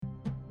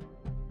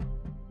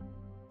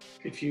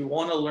If you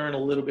want to learn a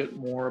little bit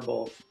more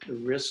about the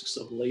risks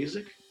of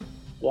LASIK,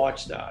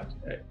 watch that.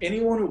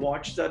 Anyone who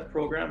watches that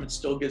program and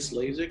still gets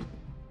LASIK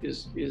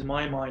is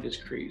my mind is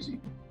crazy.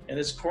 And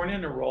this corneal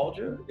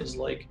neuralgia is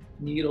like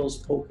needles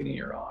poking in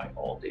your eye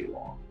all day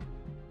long.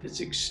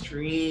 It's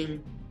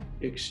extreme,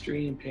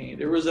 extreme pain.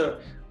 There was a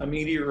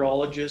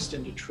meteorologist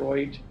in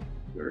Detroit,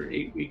 or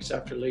 8 weeks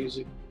after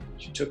LASIK,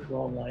 she took her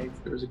own life.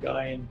 There was a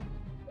guy in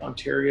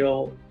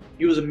Ontario.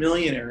 He was a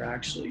millionaire,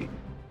 actually.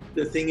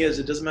 The thing is,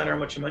 it doesn't matter how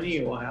much money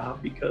you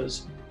have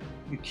because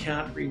you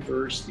can't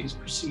reverse these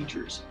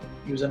procedures.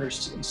 He was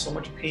in so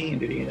much pain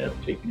that he ended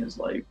up taking his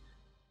life.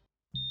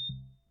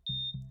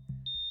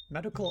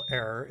 Medical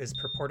error is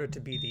purported to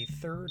be the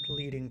third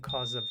leading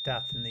cause of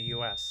death in the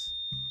US,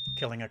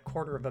 killing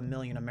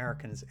 250,000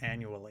 Americans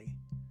annually.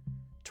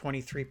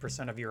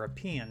 23% of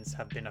Europeans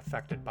have been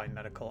affected by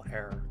medical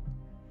error.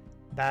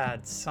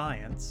 Bad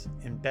science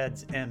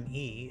embeds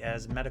ME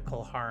as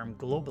medical harm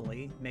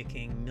globally,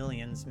 making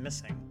millions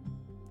missing.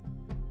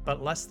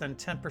 But less than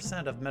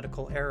 10% of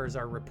medical errors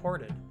are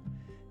reported,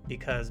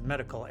 because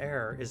medical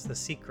error is the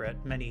secret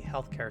many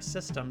healthcare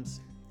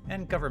systems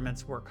and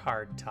governments work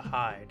hard to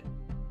hide.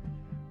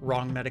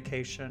 Wrong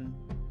medication,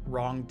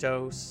 wrong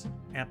dose,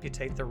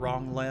 amputate the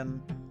wrong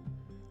limb.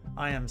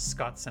 I am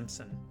Scott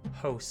Simpson,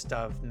 host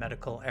of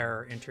Medical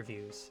Error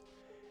Interviews,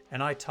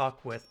 and I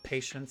talk with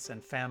patients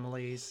and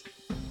families,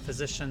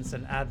 physicians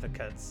and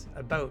advocates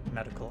about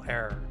medical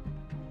error.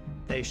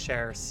 They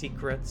share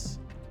secrets,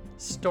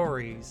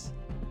 stories,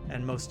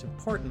 and most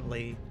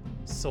importantly,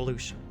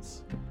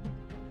 solutions.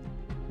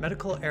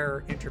 Medical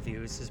Error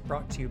Interviews is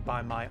brought to you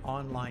by my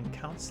online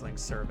counseling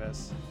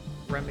service,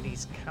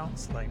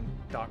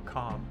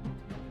 remediescounseling.com,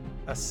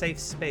 a safe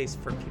space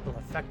for people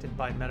affected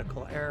by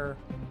medical error,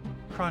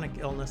 chronic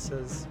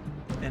illnesses,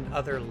 and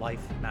other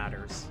life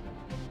matters.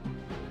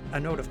 A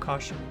note of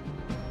caution: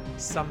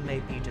 some may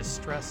be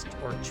distressed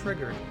or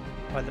triggered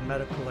by the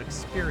medical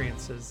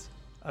experiences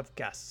of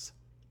guests.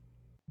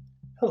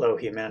 Hello,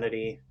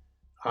 humanity.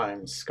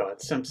 I'm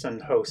Scott Simpson,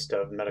 host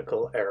of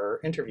Medical Error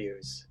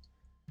Interviews.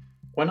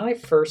 When I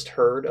first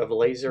heard of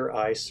laser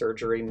eye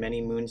surgery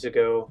many moons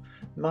ago,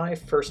 my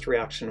first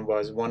reaction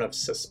was one of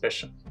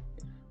suspicion.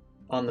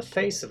 On the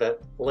face of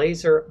it,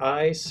 laser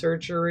eye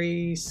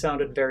surgery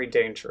sounded very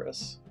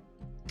dangerous.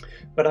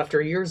 But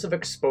after years of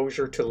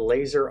exposure to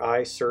laser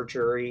eye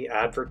surgery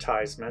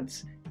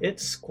advertisements,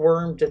 it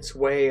squirmed its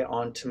way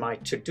onto my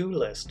to-do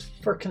list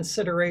for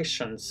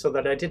consideration so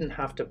that I didn't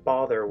have to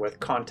bother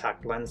with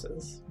contact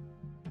lenses.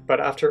 But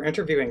after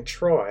interviewing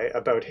Troy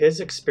about his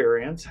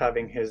experience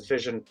having his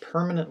vision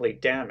permanently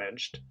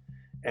damaged,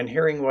 and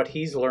hearing what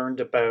he's learned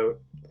about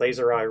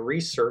laser eye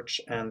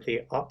research and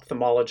the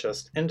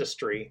ophthalmologist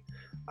industry,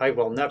 I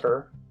will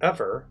never,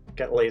 ever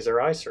get laser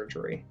eye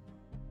surgery.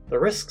 The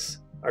risks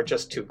are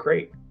just too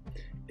great,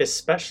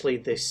 especially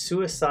the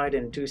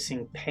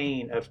suicide-inducing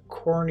pain of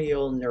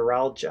corneal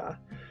neuralgia,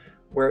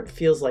 where it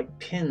feels like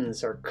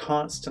pins are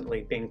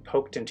constantly being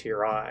poked into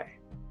your eye.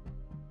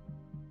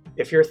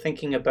 If you're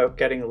thinking about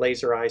getting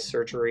laser eye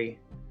surgery,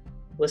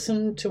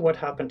 listen to what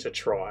happened to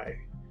Troy,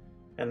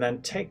 and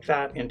then take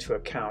that into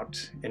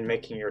account in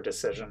making your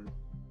decision.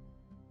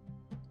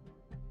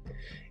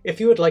 If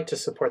you would like to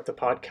support the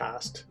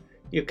podcast,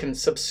 you can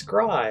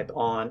subscribe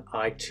on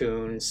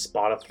iTunes,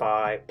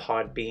 Spotify,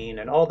 Podbean,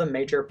 and all the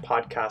major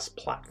podcast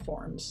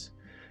platforms.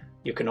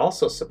 You can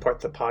also support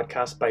the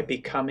podcast by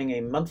becoming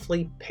a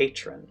monthly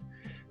patron.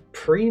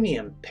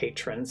 Premium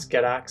patrons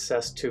get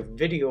access to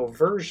video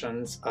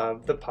versions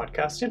of the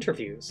podcast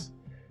interviews.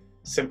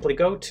 Simply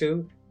go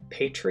to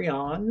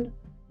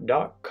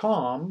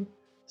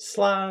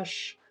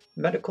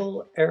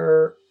patreon.com/medical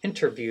error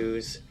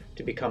interviews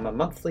to become a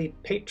monthly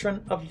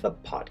patron of the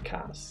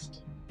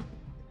podcast.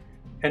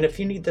 And if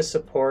you need the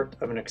support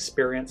of an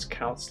experienced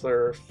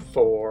counselor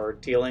for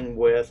dealing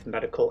with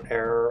medical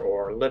error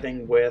or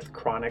living with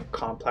chronic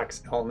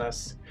complex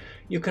illness,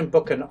 you can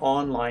book an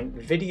online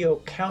video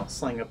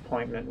counseling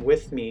appointment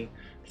with me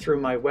through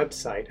my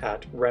website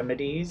at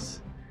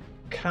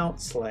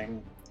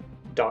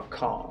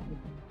remediescounseling.com.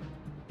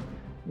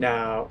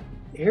 Now,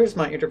 here's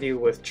my interview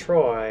with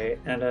Troy,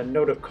 and a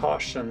note of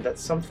caution that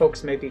some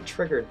folks may be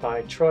triggered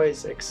by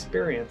Troy's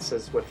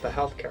experiences with the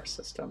healthcare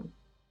system.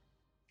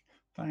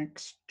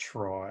 Thanks,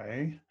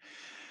 Troy.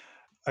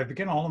 I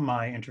begin all of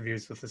my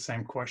interviews with the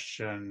same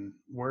question.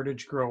 Where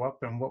did you grow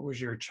up and what was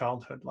your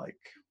childhood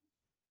like?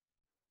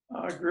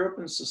 I grew up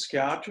in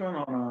Saskatchewan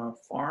on a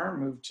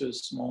farm, moved to a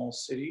small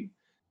city,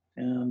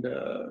 and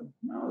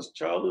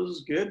childhood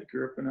was good.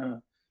 Grew up,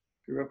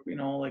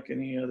 like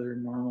any other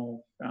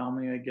normal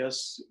family, I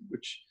guess,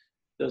 which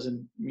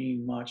doesn't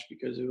mean much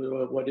because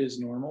of what is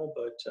normal,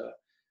 but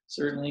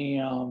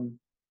certainly,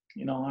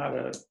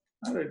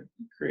 had a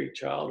great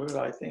childhood.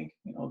 I think,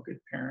 good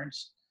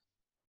parents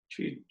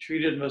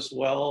treated us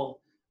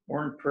well,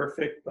 weren't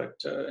perfect, but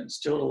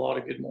instilled a lot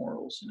of good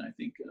morals. And I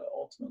think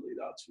ultimately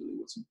that's really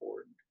what's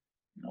important.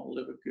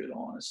 Live a good,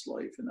 honest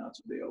life, and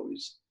that's what they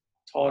always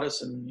taught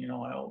us. And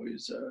I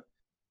always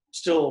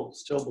still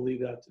believe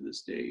that to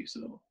this day.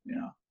 So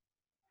yeah.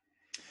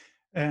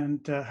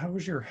 And how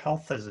was your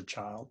health as a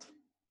child?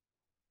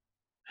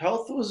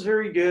 Health was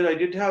very good. I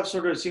did have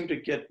sort of seemed to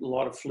get a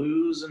lot of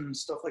flus and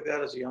stuff like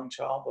that as a young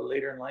child, but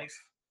later in life,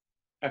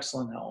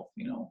 excellent health,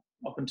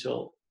 up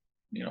until,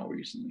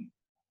 recently.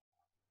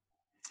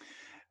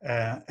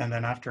 And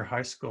then after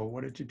high school,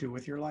 what did you do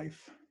with your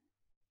life?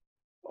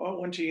 I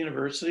went to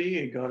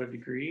university, I got a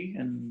degree,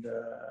 and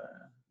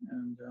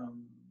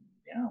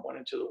yeah, went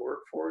into the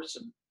workforce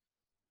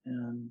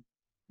and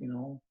you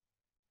know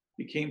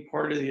became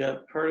part of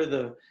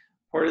the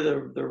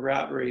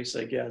rat race,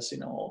 I guess.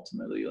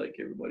 Ultimately, like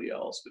everybody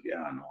else. But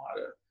yeah, I know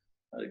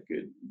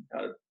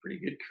had a pretty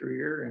good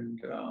career, and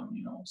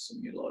so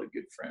made a lot of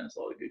good friends, a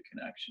lot of good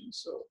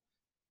connections. So,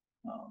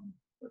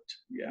 but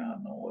yeah,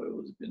 no,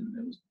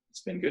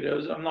 it's been good.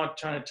 I'm not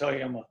trying to tell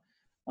you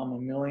I'm a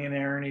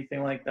millionaire or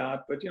anything like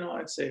that, but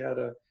I'd say I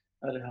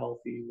had a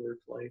healthy work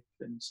life,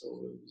 and so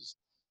it was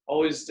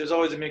there's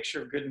always a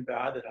mixture of good and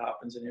bad that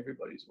happens in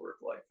everybody's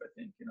work life, I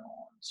think, and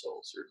so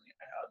certainly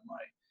I had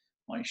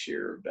my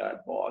share of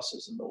bad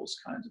bosses and those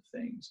kinds of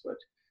things, but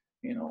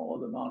the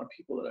amount of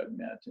people that I've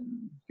met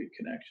and good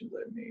connections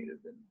I've made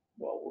have been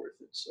well worth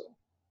it. So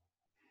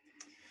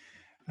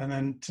And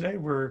then today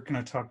we're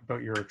going to talk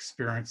about your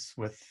experience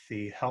with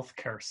the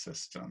healthcare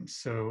system.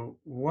 So,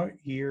 what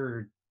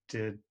year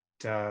did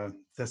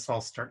this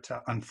all start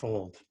to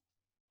unfold?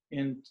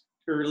 in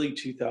early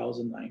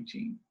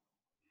 2019.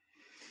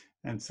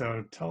 And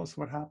so, tell us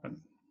what happened.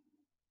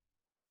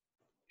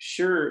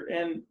 Sure.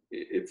 And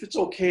if it's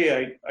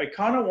okay, I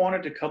kind of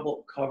wanted to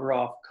cover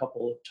off a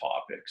couple of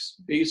topics.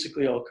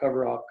 Basically, I'll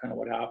cover off kind of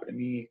what happened to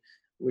me,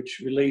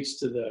 which relates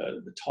to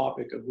the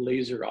topic of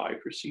laser eye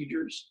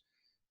procedures,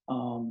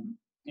 and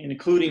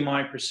including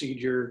my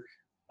procedure,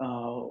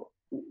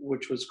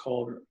 which was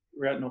called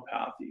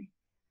retinopathy.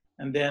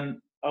 And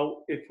then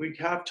if we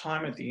have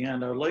time at the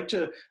end, I would like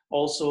to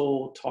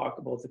also talk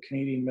about the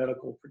Canadian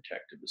Medical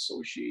Protective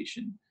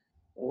Association,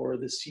 or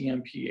the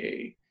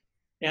CMPA.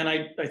 And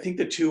I think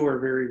the two are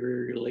very,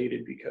 very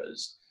related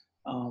because,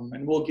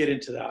 and we'll get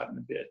into that in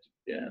a bit.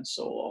 And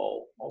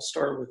so I'll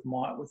start with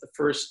the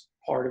first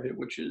part of it,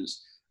 which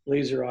is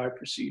laser eye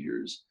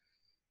procedures.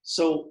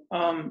 So,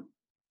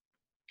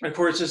 of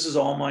course, this is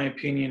all my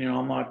opinion.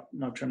 I'm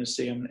not trying to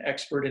say I'm an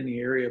expert in the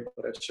area,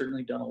 but I've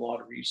certainly done a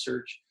lot of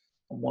research.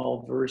 I'm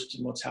well versed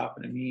in what's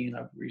happened to me, and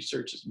I've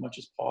researched as much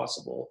as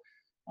possible.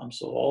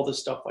 So all the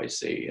stuff I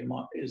say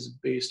is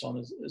based on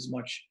as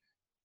much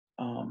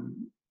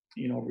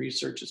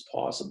research as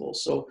possible.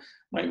 So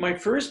my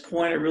first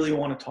point I really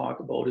want to talk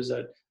about is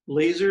that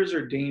lasers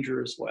are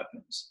dangerous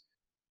weapons,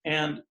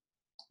 and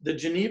the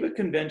Geneva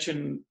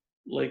Convention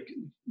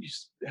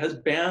has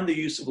banned the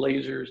use of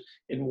lasers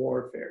in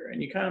warfare.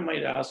 And you kind of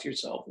might ask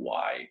yourself,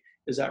 why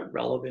is that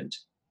relevant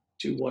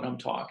to what I'm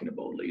talking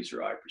about,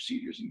 laser eye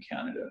procedures in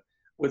Canada,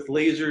 with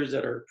lasers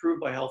that are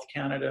approved by Health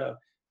Canada,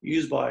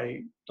 used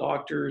by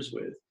doctors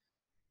with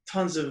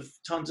tons of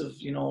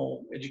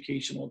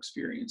educational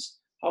experience?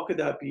 How could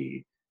that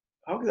be?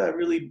 How could that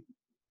really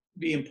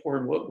be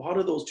important? How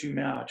do those two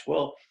match?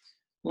 Well,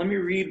 let me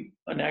read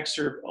an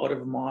excerpt out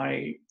of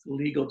my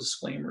legal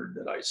disclaimer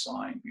that I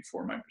signed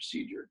before my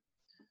procedure.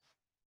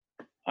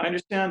 I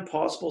understand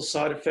possible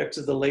side effects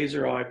of the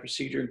laser eye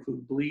procedure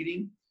include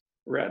bleeding,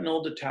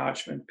 retinal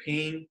detachment,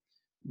 pain,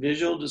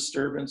 visual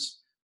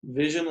disturbance,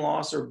 vision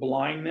loss or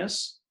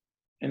blindness,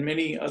 and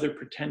many other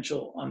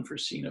potential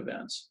unforeseen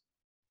events.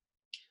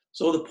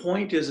 So the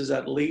point is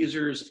that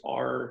lasers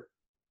are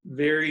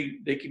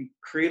they can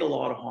create a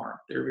lot of harm.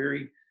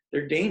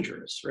 They're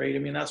dangerous, right? I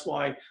mean, that's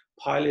why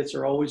pilots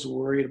are always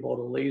worried about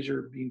a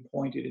laser being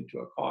pointed into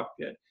a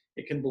cockpit.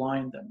 It can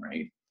blind them,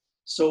 right?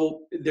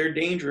 So they're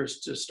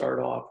dangerous to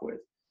start off with.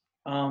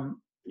 And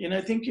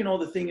I think,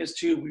 the thing is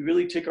too, we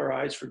really take our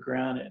eyes for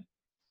granted.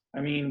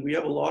 I mean, we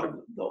have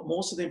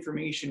most of the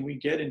information we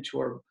get into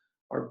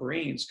our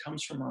brains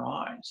comes from our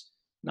eyes.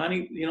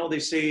 They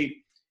say,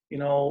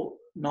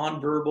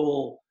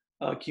 nonverbal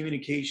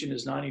communication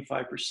is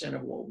 95%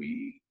 of what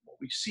we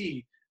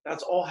see.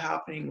 That's all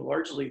happening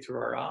largely through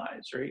our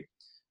eyes, right?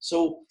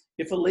 So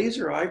if a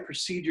laser eye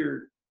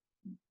procedure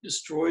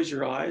destroys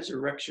your eyes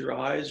or wrecks your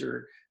eyes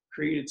or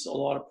creates a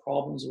lot of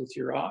problems with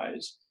your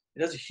eyes,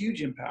 it has a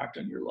huge impact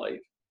on your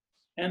life.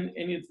 And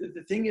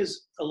the thing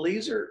is,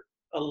 laser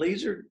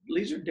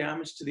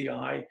damage to the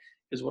eye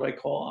is what I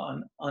call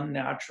an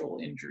unnatural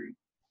injury.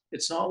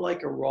 It's not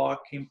like a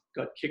rock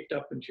got kicked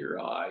up into your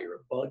eye or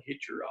a bug hit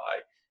your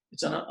eye.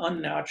 It's an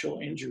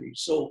unnatural injury.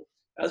 So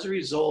as a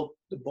result,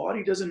 the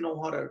body doesn't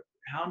know how to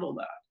handle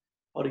that,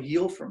 how to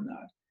heal from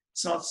that.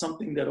 It's not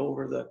something that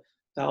over the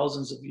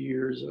thousands of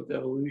years of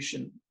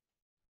evolution,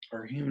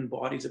 our human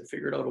bodies have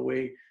figured out a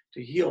way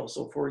to heal.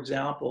 So for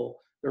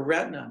example, the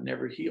retina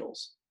never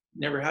heals,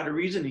 never had a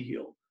reason to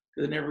heal,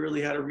 because it never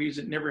really had a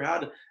reason, never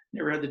had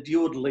to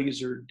deal with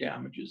laser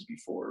damages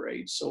before,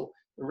 right? So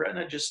the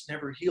retina just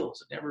never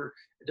heals. It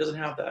doesn't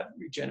have that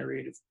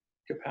regenerative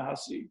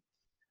capacity.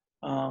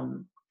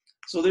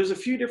 So there's a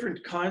few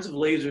different kinds of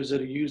lasers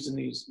that are used in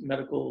these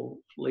medical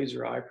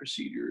laser eye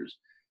procedures.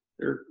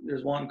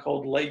 There's one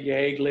called light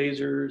YAG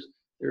lasers.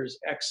 There's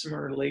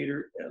excimer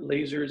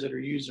lasers that are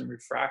used in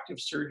refractive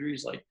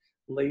surgeries like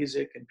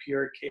LASIK and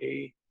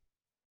PRK,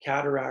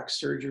 cataract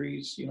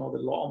surgeries. You know,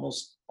 that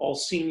almost all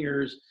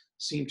seniors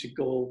seem to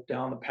go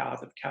down the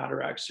path of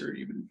cataract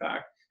surgery. But in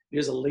fact, it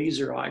is a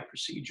laser eye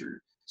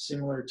procedure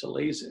similar to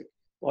LASIK.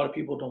 A lot of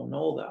people don't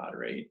know that,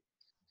 right?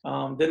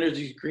 Then there's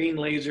these green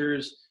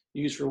lasers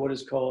used for what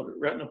is called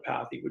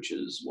retinopathy, which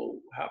is what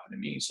happened to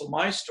me. So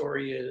my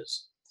story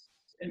is,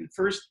 and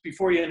first,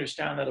 before you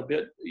understand that a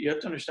bit, you have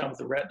to understand what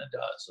the retina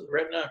does. So the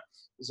retina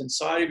is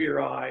inside of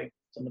your eye,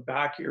 it's on the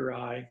back of your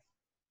eye.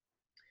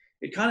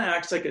 It kind of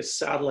acts like a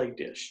satellite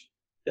dish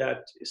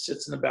that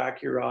sits in the back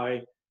of your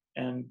eye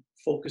and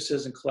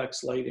focuses and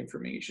collects light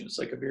information. It's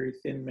like a very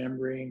thin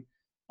membrane.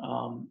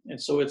 And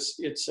so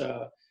it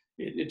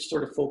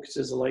sort of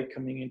focuses the light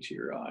coming into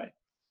your eye.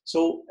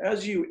 So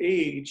as you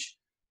age,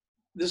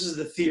 this is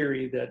the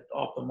theory that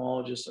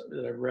ophthalmologists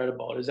that I've read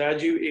about, is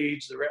as you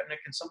age, the retina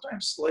can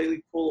sometimes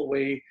slightly pull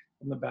away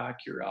from the back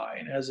of your eye.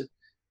 And as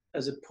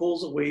it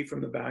pulls away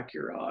from the back of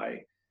your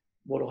eye,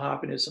 what will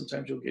happen is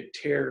sometimes you'll get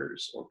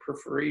tears or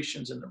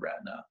perforations in the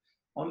retina,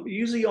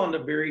 usually on the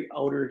very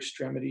outer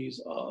extremities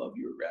of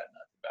your retina,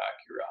 the back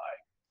of your eye.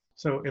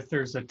 So if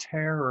there's a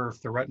tear or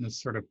if the retina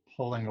is sort of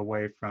pulling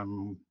away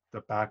from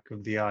the back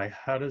of the eye,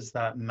 how does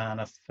that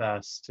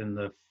manifest in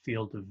the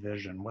field of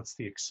vision? What's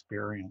the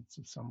experience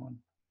of someone?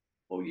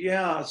 Oh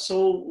yeah,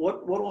 so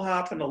what will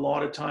happen a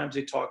lot of times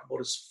they talk about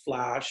is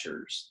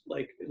flashers,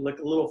 like a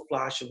little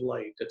flash of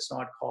light that's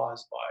not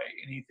caused by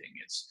anything.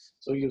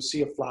 So you'll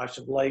see a flash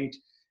of light,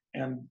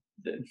 and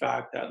in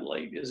fact that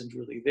light isn't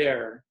really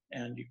there,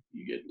 and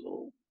you get a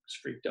little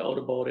freaked out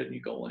about it, and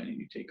you go in and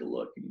you take a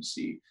look and you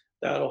see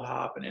that'll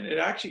happen. And it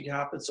actually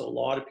happens to a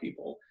lot of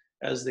people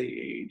as they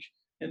age.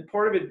 And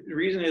part of it, the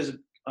reason is,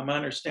 my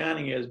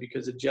understanding is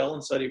because the gel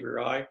inside of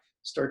your eye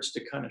starts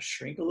to kind of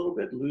shrink a little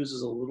bit,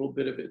 loses a little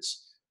bit of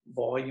its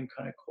volume,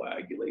 kind of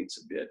coagulates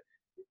a bit.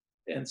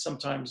 And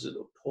sometimes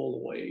it'll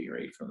pull away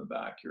right from the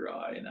back of your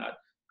eye. And that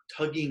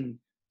tugging,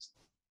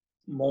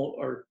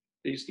 or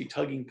basically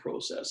tugging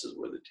process is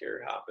where the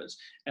tear happens.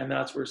 And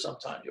that's where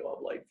sometimes you'll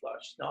have light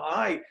flashes. Now,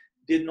 I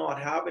did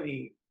not have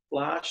any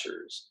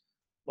flashers.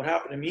 What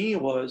happened to me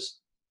was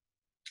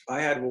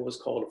I had what was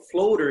called a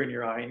floater in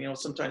your eye. And, you know,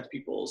 sometimes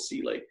people will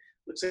see like,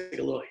 looks like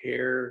a little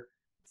hair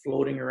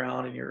floating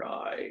around in your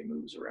eye, it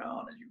moves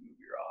around as you move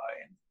your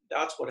eye. And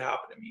that's what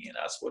happened to me. And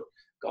that's what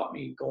got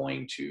me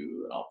going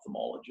to an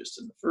ophthalmologist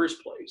in the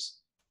first place,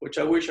 which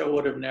I wish I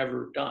would have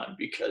never done,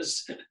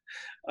 because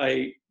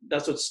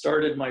that's what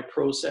started my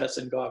process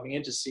and got me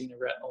into seeing a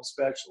retinal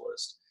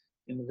specialist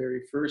in the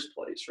very first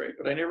place, right?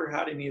 But I never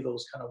had any of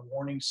those kind of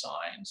warning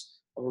signs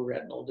of a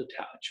retinal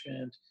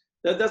detachment.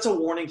 That's a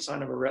warning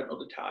sign of a retinal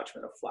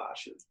detachment, a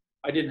flash of.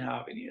 I didn't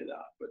have any of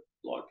that, but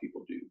a lot of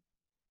people do.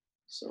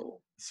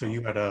 So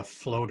you had a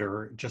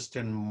floater just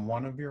in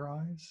one of your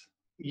eyes?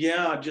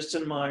 Yeah, just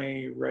in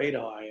my right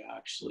eye,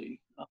 actually.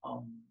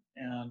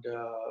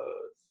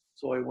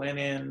 So I went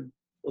in,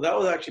 well, that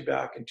was actually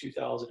back in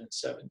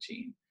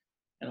 2017.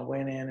 And I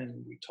went in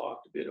and we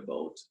talked a bit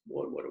about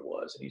what it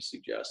was. And he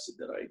suggested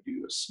that I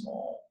do a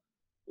small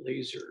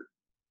laser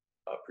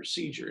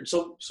procedure. And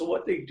so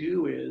what they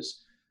do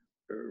is,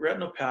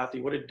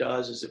 retinopathy, what it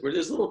does is where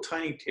this little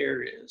tiny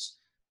tear is,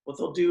 what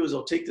they'll do is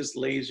they'll take this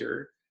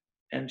laser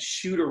and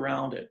shoot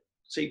around it,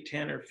 say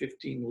 10 or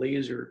 15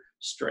 laser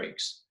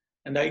strikes.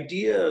 And the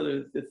idea,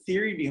 the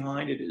theory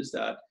behind it is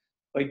that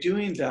by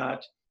doing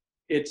that,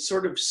 it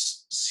sort of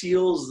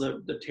seals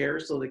the tear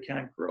so they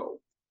can't grow.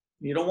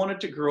 You don't want it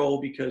to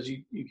grow because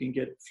you can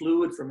get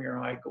fluid from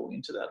your eye go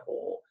into that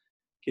hole,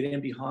 get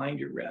in behind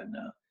your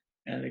retina,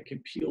 and it can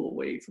peel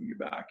away from your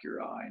back of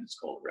your eye, and it's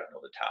called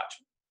retinal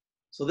detachment.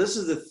 So this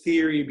is the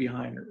theory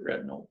behind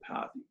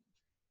retinopathy.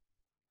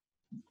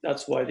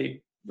 That's why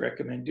they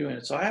recommend doing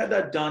it. So I had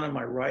that done in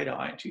my right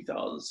eye in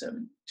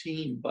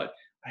 2017, but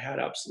I had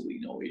absolutely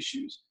no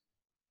issues.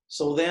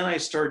 So then I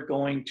start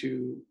going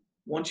to,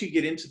 once you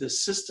get into the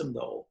system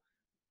though,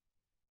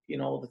 you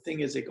know, the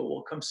thing is they go,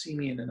 well, come see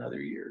me in another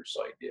year.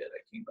 So I did.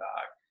 I came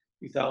back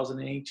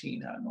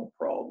 2018, had no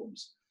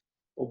problems.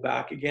 Go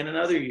back again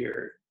another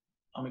year.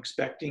 I'm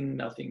expecting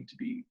nothing to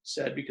be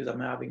said because I'm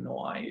having no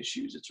eye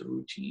issues. It's a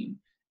routine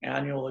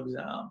annual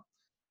exam.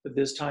 But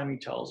this time he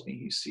tells me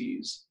he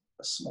sees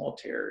a small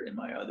tear in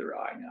my other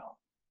eye now.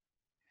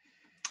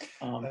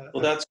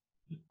 Well, that's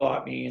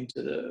got me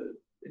into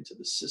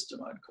the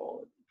system, I'd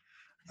call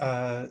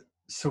it.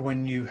 So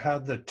when you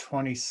had the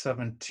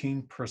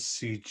 2017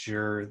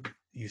 procedure,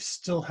 you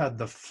still had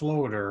the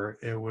floater.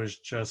 It was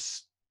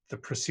just the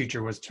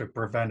procedure was to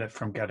prevent it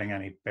from getting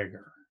any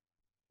bigger.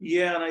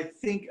 Yeah, and I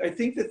think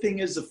the thing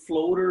is the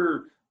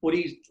floater. What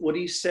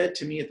he said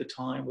to me at the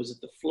time was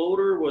that the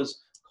floater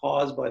was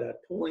caused by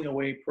that pulling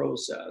away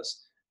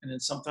process, and then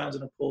sometimes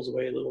when it pulls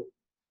away, a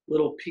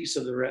little piece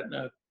of the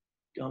retina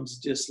becomes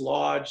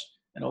dislodged,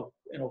 and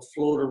it'll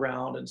float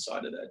around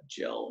inside of that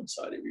gel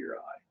inside of your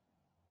eye.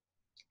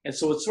 And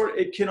so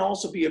it can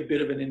also be a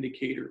bit of an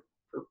indicator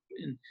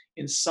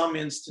in some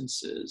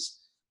instances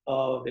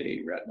of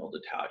a retinal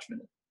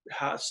detachment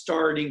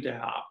starting to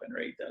happen,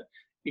 right? That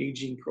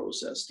aging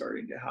process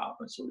starting to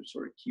happen. So we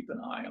sort of keep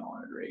an eye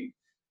on it, right?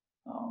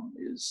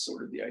 Is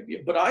sort of the idea.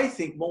 But I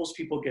think most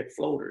people get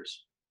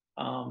floaters.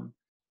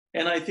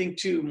 And I think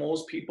too,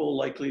 most people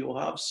likely will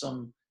have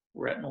some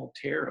retinal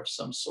tear of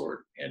some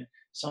sort at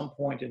some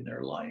point in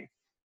their life.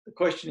 The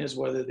question is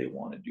whether they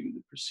want to do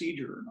the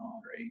procedure or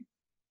not,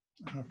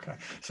 right? Okay.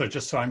 So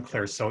just so I'm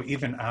clear, so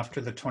even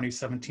after the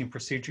 2017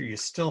 procedure, you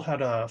still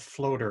had a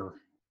floater?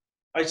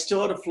 I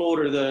still had a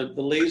floater. The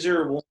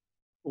laser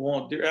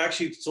won't there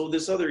actually, so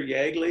this other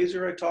YAG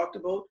laser I talked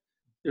about,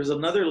 there's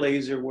another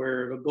laser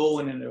where it'll go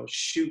in and it'll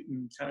shoot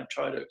and kind of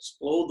try to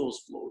explode those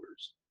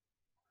floaters.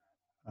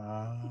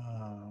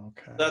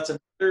 Okay. That's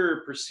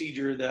another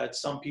procedure that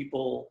some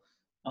people,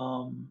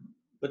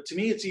 but to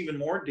me it's even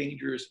more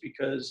dangerous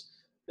because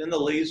then the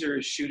laser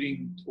is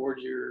shooting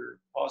towards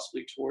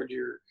possibly toward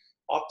your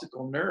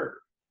optical nerve.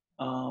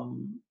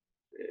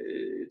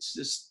 It's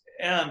just,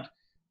 and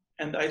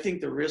I think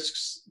the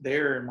risks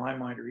there in my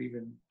mind are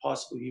even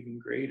possibly even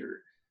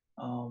greater.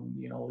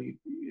 You know,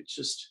 you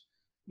just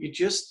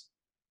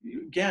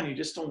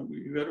don't,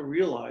 you got to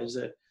realize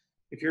that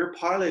if you're a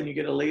pilot and you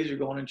get a laser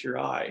going into your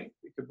eye,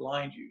 it could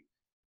blind you.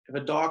 If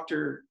a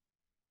doctor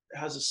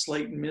has a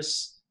slight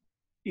miss,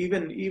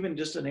 even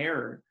just an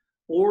error,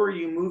 or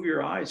you move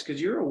your eyes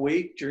because you're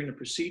awake during the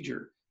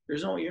procedure.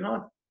 You're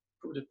not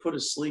put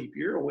asleep.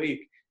 You're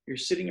awake. You're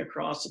sitting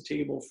across the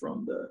table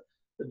from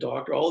the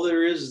doctor. All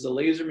there is the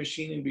laser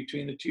machine in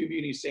between the two of you,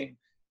 and he's saying,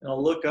 you know,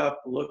 look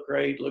up, look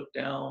right, look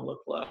down,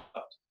 look left.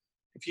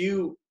 If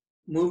you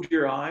moved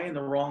your eye in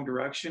the wrong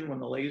direction when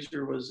the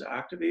laser was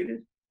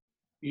activated,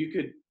 you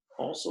could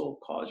also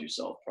cause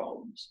yourself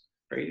problems,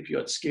 right? If you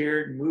got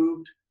scared and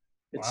moved,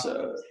 it's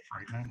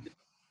frightening.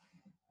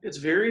 It's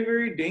very,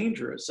 very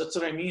dangerous. That's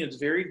what I mean. It's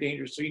very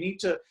dangerous. So you need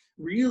to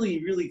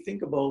really, really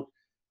think about,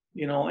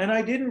 you know, and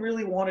I didn't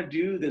really want to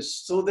do this.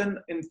 So then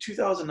in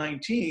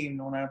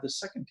 2019, when I had the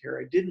second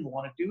tear, I didn't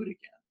want to do it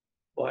again,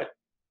 but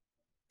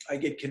I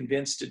get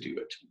convinced to do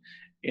it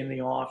in the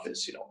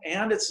office, you know,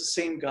 and it's the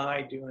same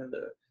guy doing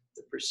the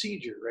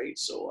procedure, right?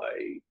 So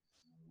I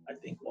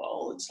think,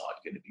 well, it's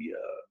not going to be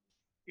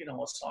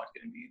it's not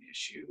going to be an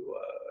issue.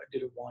 I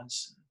did it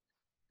once, and,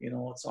 you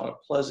know, it's not a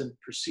pleasant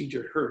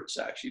procedure. It hurts,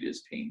 actually. It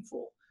is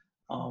painful.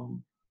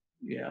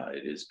 Yeah,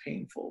 it is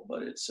painful,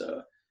 but it's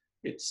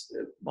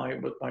my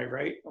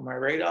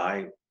right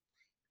eye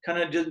kind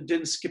of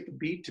didn't skip a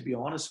beat, to be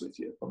honest with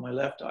you. But my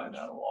left eye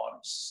had a lot of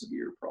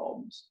severe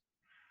problems.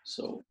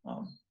 So,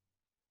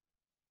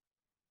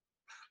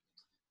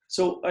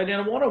 and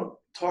I want to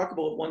talk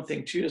about one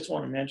thing too. Just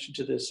want to mention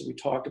to this. So we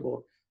talked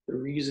about the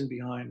reason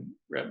behind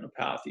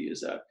retinopathy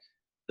is that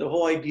the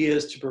whole idea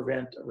is to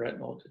prevent a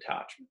retinal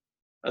detachment.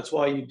 That's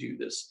why you do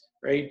this,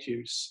 right?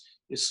 You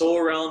sew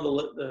around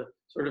the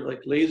sort of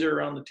like laser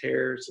around the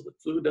tear so the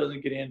fluid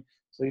doesn't get in,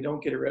 so you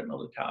don't get a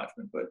retinal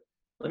detachment. But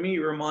let me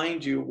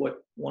remind you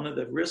what one of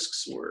the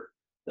risks were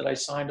that I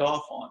signed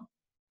off on.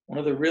 One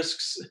of the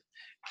risks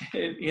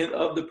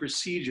of the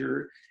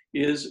procedure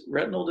is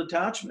retinal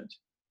detachment.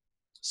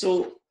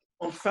 So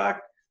in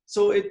fact,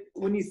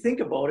 when you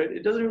think about it,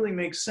 it doesn't really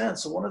make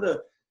sense. So one of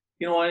the,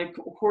 you know, of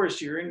course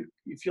you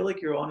feel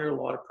like you're under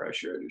a lot of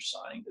pressure as you're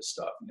signing this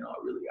stuff. And you're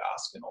not really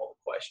asking all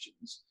the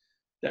questions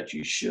that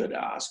you should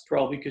ask,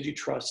 probably because you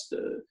trust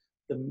the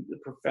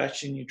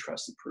profession, you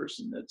trust the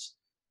person that's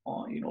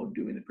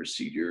doing the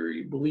procedure.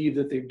 You believe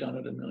that they've done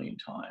it a million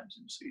times,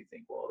 and so you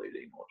think, well, they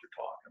know what they're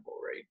talking about,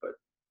 right? But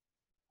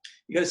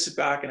you got to sit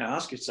back and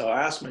ask yourself.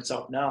 I ask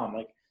myself now, I'm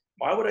like,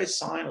 why would I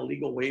sign a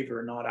legal waiver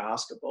and not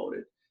ask about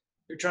it?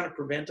 They're trying to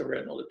prevent a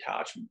retinal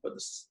detachment, but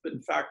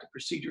in fact, the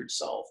procedure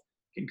itself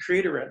can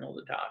create a retinal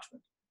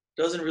detachment.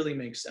 Doesn't really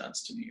make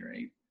sense to me,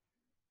 right?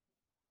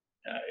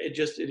 It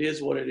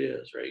is what it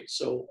is, right?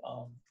 So,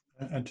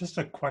 and just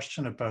a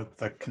question about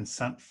the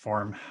consent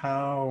form.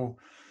 How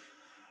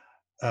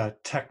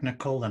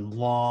technical and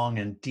long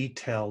and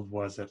detailed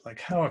was it? Like,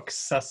 how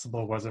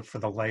accessible was it for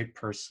the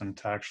layperson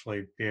to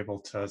actually be able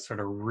to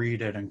sort of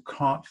read it and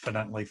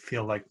confidently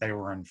feel like they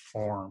were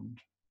informed?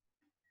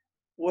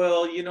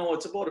 Well, you know,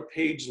 it's about a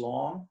page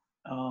long.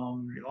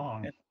 Pretty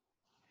long.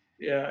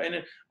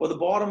 And the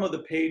bottom of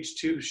the page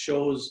too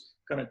shows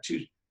kind of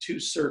two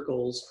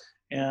circles,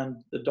 and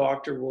the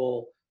doctor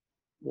will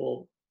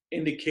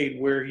indicate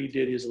where he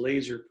did his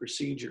laser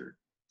procedure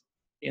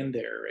in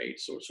there, right?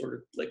 So sort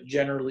of like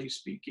generally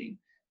speaking,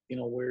 you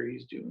know, where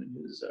he's doing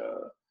his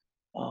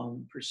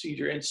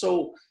procedure.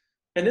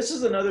 And this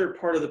is another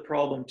part of the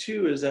problem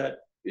too, is that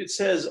it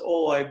says,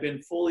 oh, I've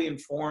been fully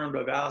informed,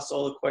 I've asked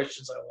all the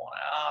questions I want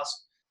to ask.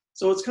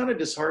 So it's kind of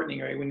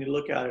disheartening, right? When you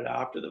look at it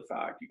after the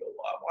fact, you go,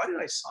 wow, why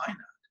did I sign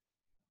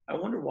that? I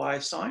wonder why I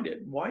signed it.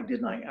 Why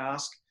didn't I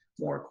ask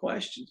more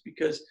questions?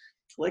 Because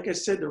like I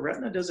said, the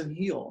retina doesn't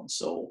heal. And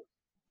so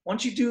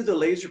once you do the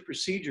laser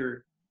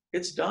procedure,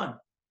 it's done.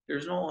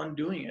 There's no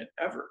undoing it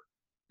ever.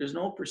 There's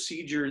no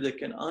procedure that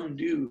can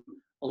undo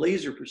a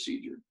laser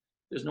procedure.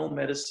 There's no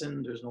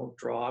medicine, there's no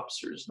drops,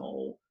 there's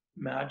no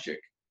magic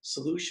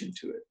solution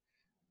to it.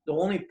 the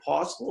only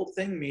possible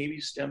thing, maybe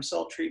stem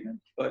cell treatment,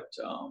 but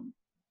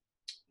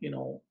you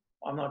know,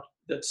 I'm not.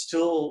 That's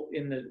still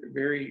in the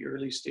very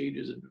early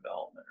stages of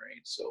development,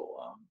 right? So,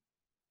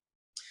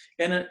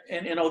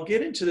 and I'll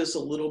get into this a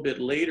little bit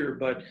later,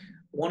 but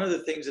one of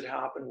the things that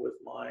happened with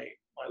my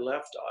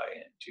left eye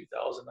in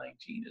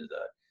 2019 is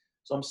that,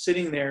 so I'm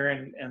sitting there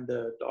and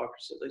the doctor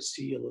says, I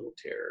see a little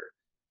tear.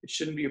 It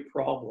shouldn't be a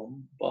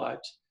problem,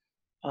 but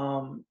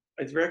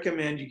I'd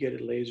recommend you get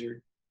it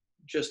lasered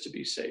just to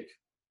be safe.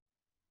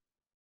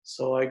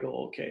 So I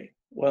go, okay.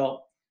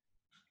 Well,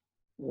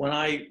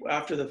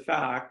 after the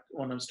fact,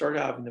 when I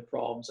started having the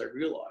problems, I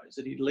realized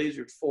that he'd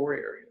lasered 4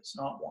 areas,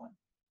 not one.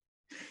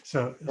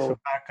 So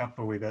back up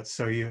a wee bit.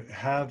 So you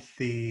have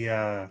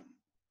the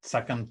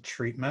second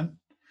treatment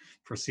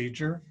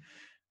procedure.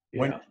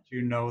 When Yeah. did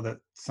you know that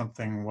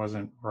something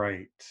wasn't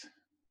right?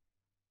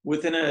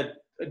 Within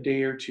a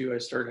day or two, I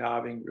started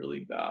having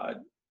really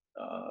bad,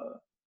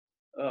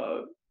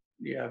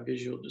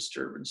 visual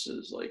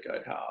disturbances. Like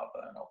I'd have,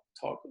 and I'll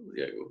talk.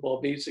 Yeah, well,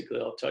 basically,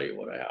 I'll tell you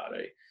what I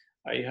had.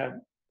 I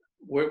had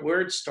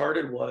where it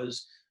started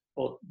was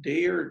about a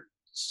day or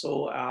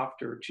so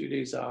after, 2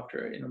 days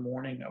after, in the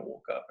morning, I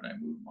woke up and I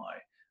moved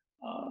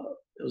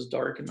it was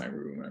dark in my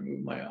room, and I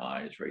moved my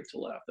eyes right to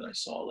left, and I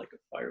saw like a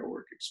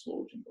firework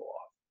explosion go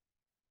off.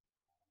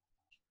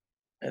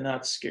 And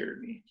that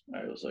scared me.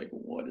 I was like,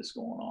 what is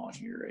going on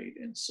here, right?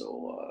 And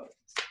so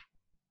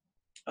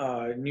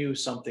I knew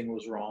something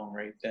was wrong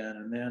right then.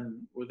 And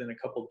then within a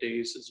couple of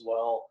days as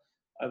well,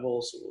 I've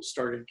also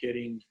started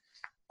getting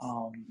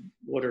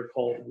what are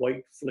called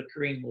white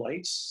flickering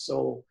lights.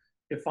 So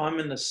if I'm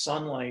in the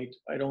sunlight,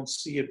 I don't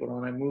see it, but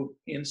when I move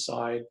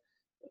inside,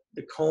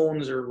 the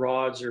cones or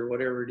rods or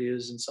whatever it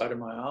is inside of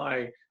my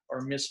eye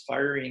are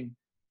misfiring,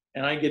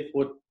 and I get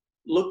what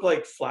look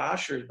like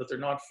flashers, but they're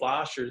not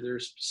flashers. They're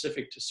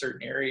specific to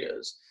certain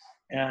areas.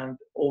 And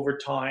over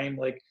time,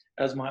 like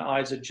as my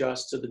eyes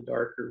adjust to the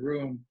darker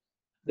room,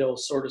 they'll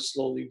sort of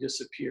slowly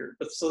disappear.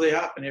 But so they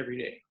happen every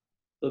day.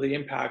 So they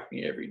impact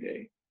me every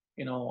day,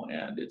 you know,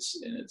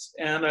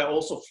 and I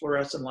also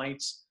fluorescent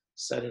lights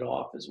set it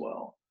off as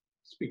well.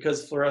 It's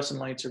because fluorescent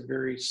lights are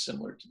very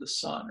similar to the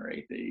sun,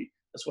 right?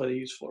 That's why they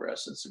use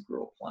fluorescence to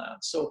grow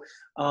plants. So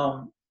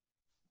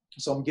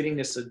so I'm getting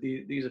these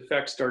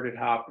effects started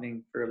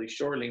happening fairly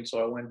shortly. And so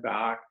I went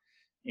back,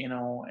 you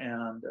know,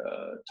 and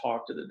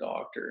talked to the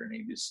doctor, and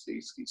he just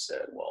basically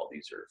said, well,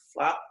 these are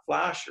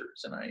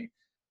flashers, and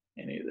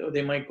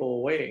they might go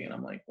away. And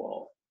I'm like,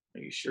 well,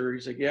 are you sure?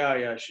 He's like, yeah,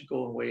 I should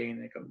go away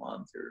in like a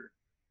month or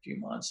a few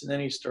months. And then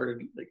he started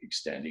like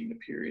extending the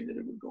period that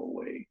it would go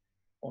away.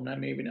 Well, now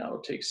maybe now it'll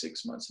take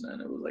 6 months. And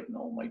then it was like,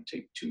 no, it might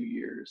take 2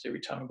 years.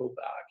 Every time I go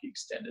back, he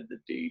extended the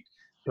date.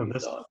 So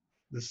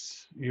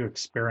this you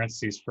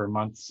experienced these for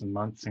months and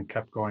months and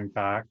kept going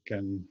back,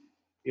 and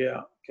yeah,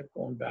 kept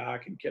going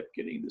back and kept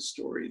getting the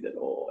story that,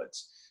 oh,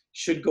 it's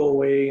should go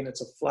away, and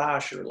it's a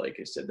flasher, like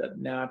I said, that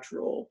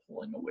natural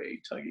pulling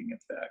away, tugging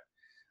effect.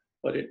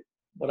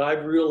 But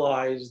I've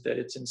realized that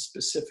it's in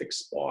specific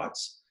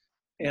spots,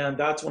 and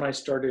that's when I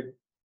started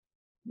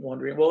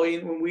wondering. Well,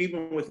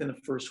 even within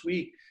the first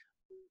week,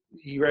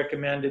 he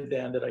recommended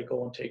then that I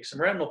go and take some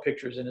retinal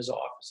pictures in his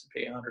office and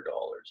pay $100.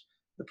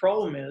 The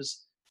problem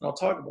is, and I'll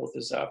talk about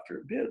this after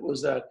a bit,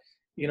 was that,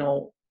 you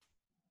know,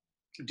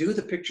 do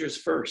the pictures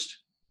first.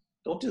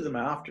 Don't do them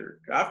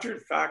after. After the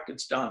fact,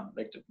 it's done.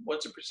 Like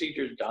once the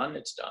procedure is done,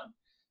 it's done.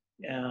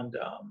 And,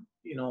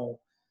 you know,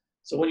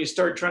 so when you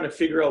start trying to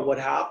figure out what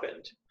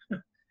happened,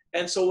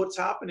 and so what's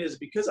happened is,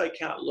 because I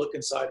can't look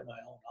inside of my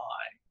own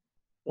eye,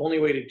 the only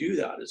way to do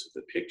that is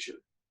with a picture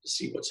to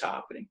see what's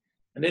happening.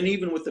 And then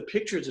even with the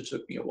pictures, it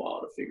took me a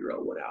while to figure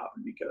out what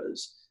happened,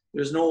 because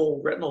there's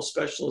no retinal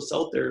specialist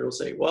out there who'll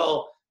say,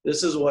 well,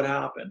 this is what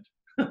happened.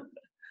 I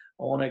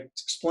want to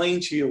explain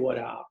to you what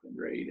happened,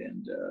 right?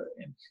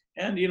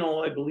 And you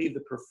know, I believe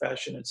the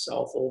profession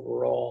itself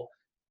overall,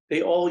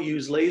 they all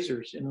use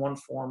lasers in one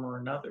form or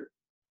another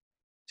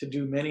to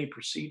do many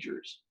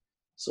procedures.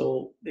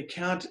 So they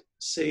can't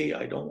say,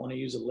 I don't want to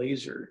use a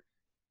laser,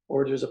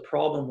 or there's a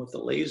problem with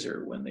the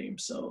laser, when they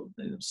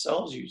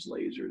themselves use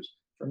lasers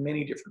for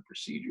many different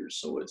procedures.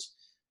 So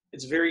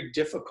it's very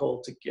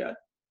difficult to get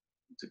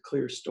to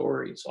clear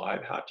story. So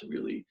I've had to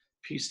really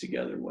piece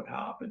together what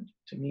happened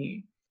to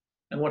me.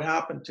 And what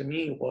happened to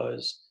me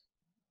was,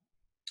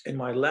 in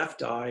my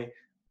left eye,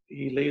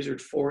 he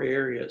lasered 4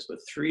 areas, but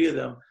 3 of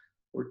them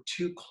were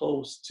too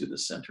close to the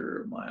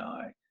center of my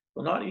eye.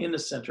 Well, not in the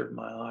center of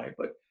my eye,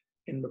 but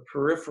in the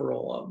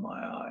peripheral of my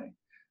eye.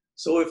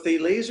 So if they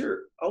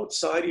laser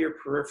outside of your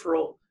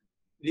peripheral,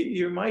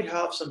 you might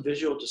have some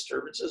visual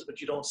disturbances,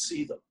 but you don't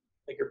see them.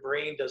 Like your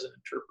brain doesn't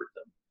interpret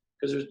them,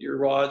 because your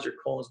rods or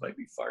cones might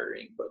be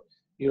firing, but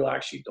you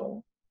actually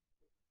don't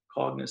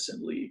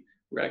cognizantly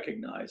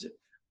recognize it.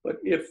 But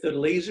if the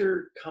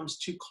laser comes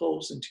too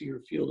close into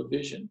your field of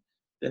vision,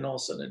 then all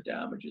of a sudden it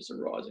damages the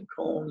rods and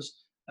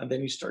cones, and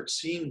then you start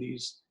seeing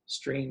these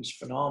strange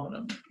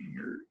phenomena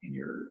in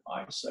your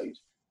eyesight.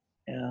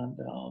 And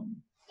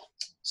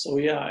so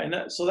yeah,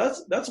 and so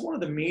that's one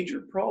of the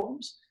major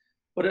problems.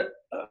 But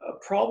a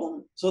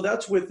problem, so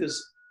that's with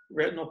this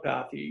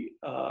retinopathy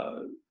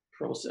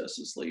process,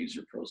 this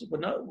laser process.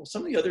 But not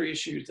some of the other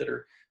issues that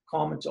are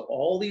common to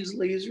all these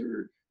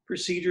laser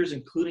procedures,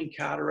 including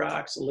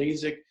cataracts,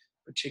 LASIK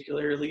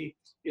particularly,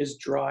 is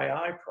dry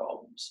eye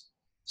problems.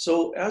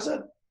 So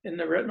in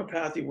the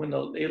retinopathy, when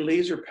the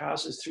laser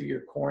passes through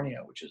your cornea,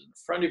 which is in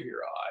front of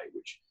your eye,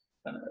 which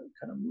kind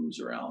of moves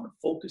around and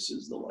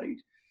focuses the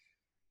light,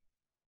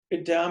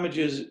 it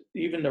damages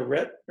even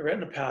the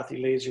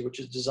retinopathy laser, which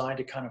is designed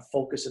to kind of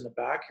focus in the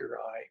back of your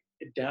eye.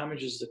 It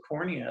damages the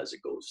cornea as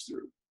it goes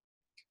through.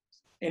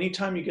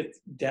 Anytime you get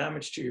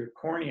damage to your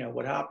cornea,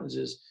 what happens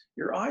is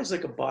your eye is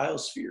like a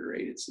biosphere,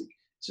 right? It's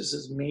just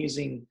this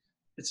amazing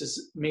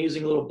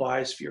little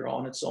biosphere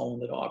on its own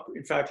that operates.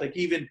 In fact, like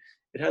even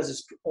it has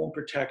its own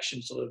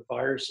protection so that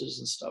viruses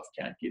and stuff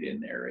can't get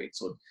in there, right?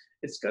 So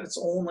it's got its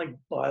own like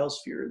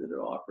biosphere that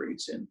it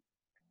operates in.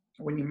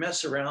 When you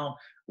mess around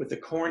with the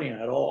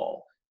cornea at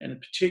all, and in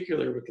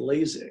particular with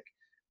LASIK,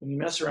 when you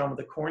mess around with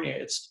the cornea,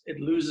 it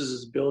loses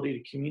its ability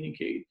to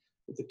communicate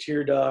with the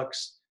tear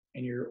ducts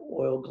and your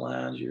oil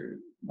glands, your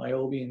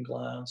meibomian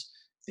glands.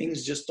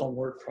 Things just don't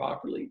work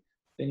properly.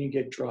 Then you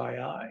get dry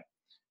eye.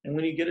 And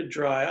when you get a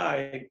dry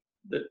eye,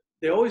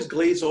 they always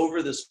glaze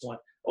over this one.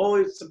 Oh,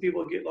 a lot of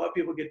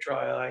people get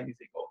dry eye, and you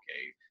think,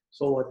 okay,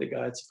 so what? The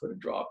guy has to put a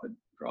drop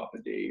a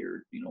day,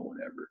 or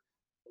whatever.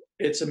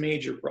 It's a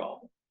major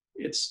problem.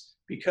 It's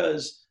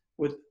because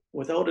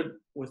without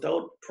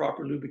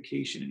proper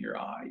lubrication in your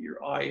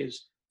eye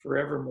is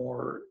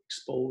forevermore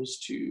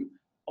exposed to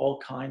all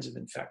kinds of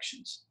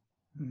infections.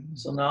 Mm-hmm.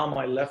 So now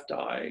my left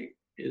eye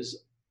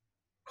is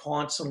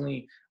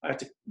constantly, I have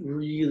to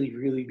really,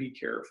 really be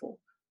careful,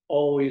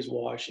 always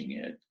washing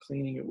it,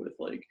 cleaning it with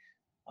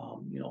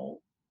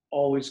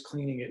always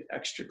cleaning it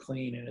extra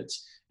clean. And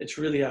it's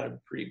really had a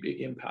pretty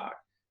big impact.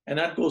 And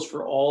that goes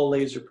for all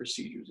laser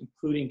procedures,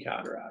 including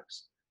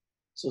cataracts.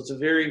 So it's a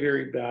very,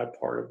 very bad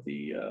part of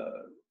the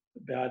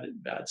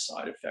bad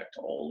side effect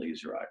to all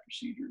laser eye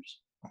procedures.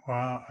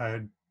 Wow,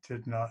 I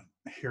did not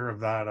hear of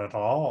that at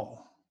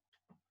all.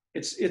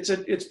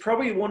 It's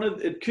probably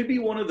it could be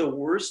one of the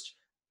worst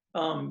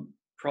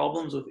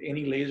problems with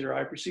any laser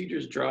eye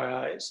procedures,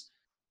 dry eyes.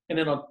 And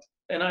I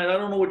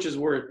don't know which is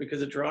worse,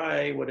 because a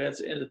dry eye, what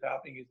ends up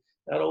happening is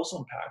that also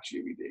impacts you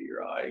every day.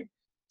 Your eye,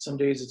 some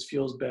days it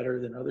feels better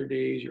than other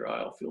days. Your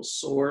eye will feel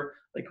sore.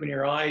 Like when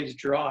your eye is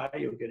dry,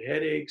 you'll get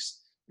headaches.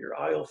 Your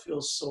eye will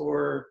feel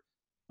sore.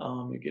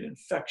 You get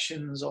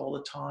infections all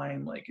the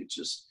time. Like it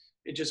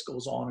just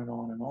goes on and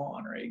on and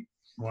on, right?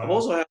 Wow. I've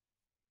also had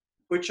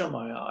a twitch on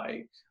my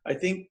eye. I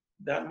think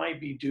that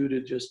might be due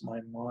to just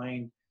my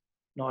mind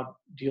not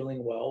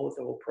dealing well with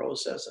the whole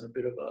process and a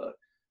bit of a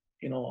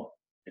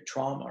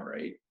trauma,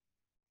 right?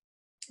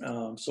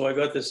 So I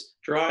got this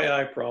dry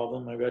eye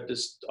problem. I got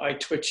this eye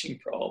twitching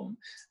problem.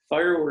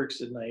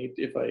 Fireworks at night,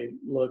 if I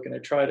look, and I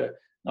try to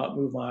not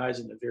move my eyes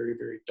in the very,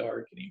 very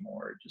dark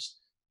anymore.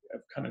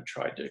 I've kind of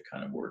tried to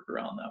work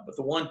around that. But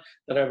the one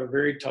that I have a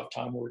very tough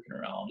time working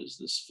around is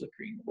this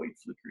white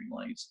flickering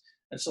lights.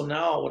 And so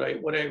now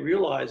what I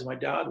realized, my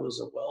dad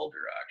was a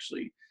welder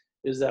actually,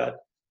 is that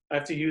I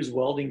have to use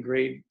welding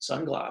grade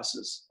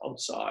sunglasses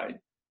outside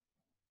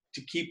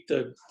to keep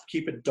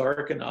it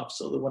dark enough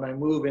so that when I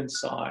move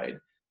inside,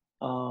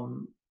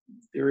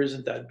 there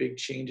isn't that big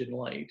change in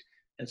light,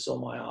 and so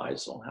my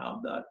eyes don't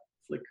have that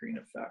flickering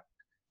effect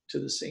to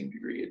the same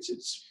degree.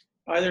 It's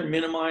either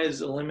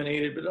minimized,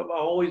 eliminated, but I'll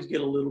always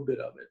get a little bit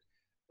of it.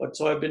 But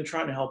so I've been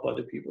trying to help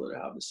other people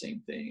that have the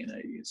same thing, and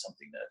it's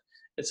something that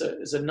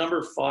it's a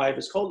number 5.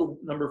 It's called the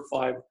number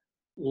 5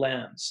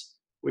 lens,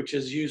 which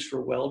is used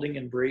for welding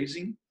and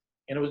brazing,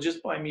 and it was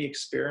just by me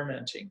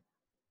experimenting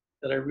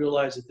that I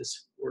realized that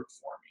this worked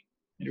for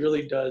me. It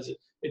really does.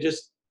 It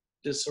just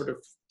sort of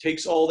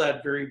takes all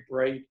that very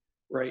bright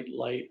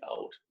light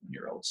out when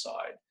you're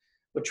outside.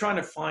 But trying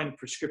to find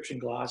prescription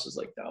glasses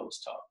like that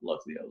was tough.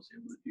 Luckily, I was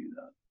able to do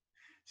that.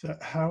 So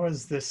how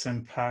has this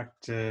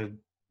impacted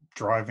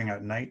driving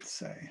at night,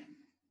 say?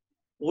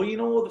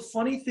 Well, the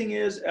funny thing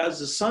is, as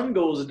the sun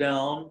goes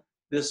down,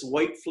 this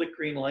white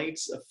flickering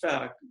lights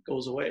effect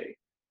goes away.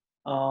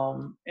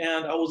 And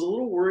I was a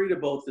little worried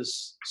about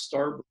this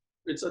starburst.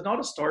 It's not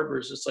a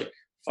starburst, it's like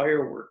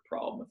firework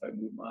problem. If I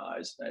move my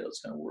eyes at night, I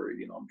was kind of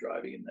worried, I'm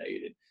driving at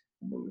night and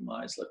I'm moving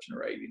my eyes left and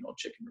right,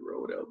 checking the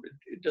road out.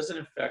 It doesn't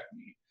affect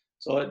me.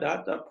 So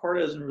that part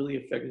doesn't really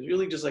affect. It's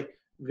really just like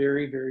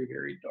very, very,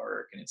 very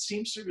dark. And it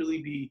seems to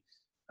really be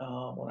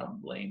when I'm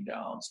laying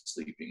down,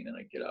 sleeping, and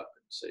then I get up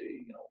and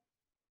say,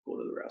 go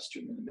to the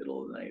restroom in the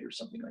middle of the night or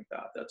something like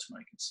that. That's when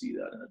I can see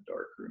that in a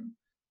dark room.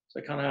 So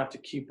I kind of have to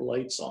keep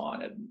lights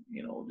on and,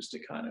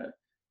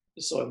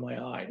 just so my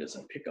eye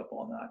doesn't pick up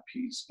on that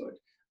piece.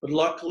 But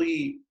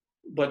luckily,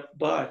 but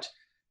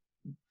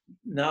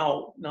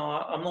now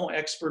I'm no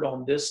expert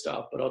on this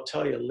stuff, but I'll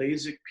tell you,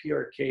 LASIK,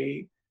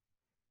 PRK,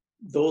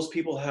 those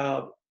people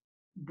have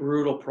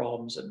brutal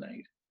problems at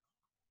night.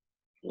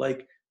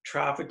 Like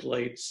traffic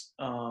lights,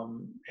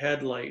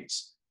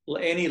 headlights,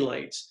 any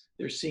lights,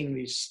 they're seeing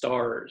these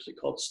stars. They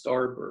call it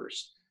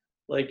starburst.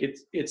 like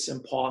it's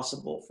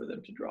impossible for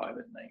them to drive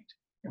at night.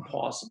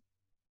 Impossible.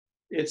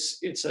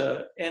 It's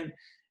a and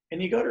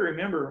you got to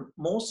remember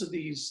most of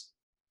these,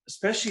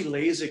 especially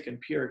LASIK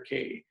and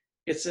PRK,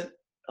 it's an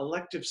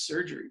elective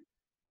surgery.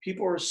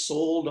 People are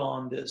sold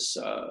on this,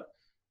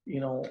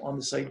 on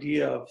this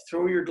idea of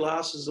throw your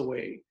glasses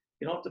away.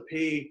 You don't have to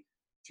pay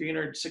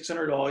 $300,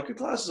 $600. Good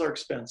glasses are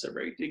expensive,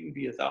 right? They can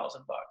be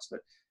 $1,000,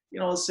 but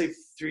let's say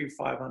 $300,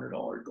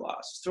 $500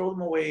 glasses. Throw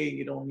them away.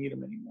 You don't need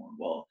them anymore.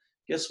 Well,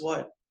 guess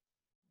what?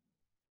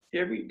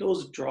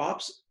 Those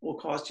drops will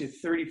cost you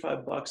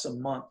 $35 a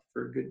month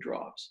for good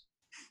drops,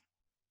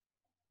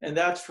 and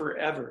that's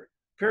forever. A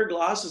pair of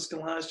glasses can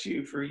last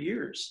you for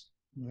years,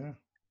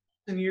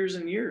 and years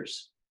and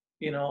years.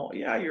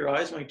 Yeah, your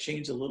eyes might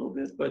change a little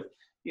bit, but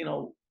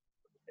and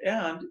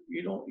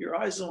your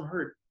eyes don't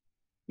hurt.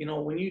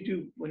 When you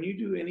do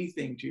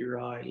anything to your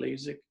eye,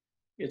 LASIK,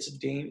 it's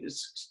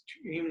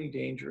extremely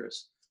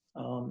dangerous.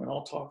 And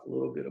I'll talk a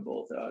little bit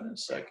about that in a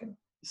second.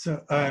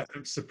 So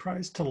I'm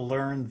surprised to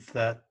learn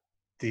that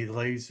the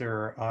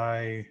laser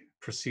eye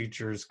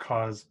procedures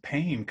cause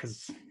pain,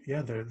 because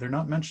they're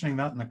not mentioning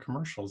that in the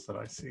commercials that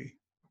I see.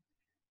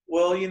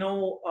 Well,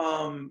 so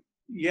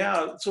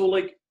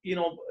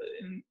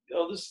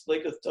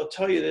I'll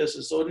tell you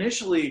this. So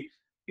initially,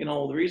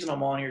 the reason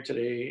I'm on here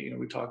today,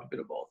 we talked a bit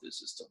about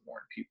this, is to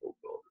warn people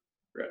about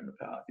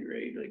retinopathy,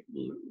 right? Like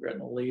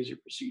retinal laser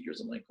procedures.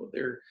 I'm like, well,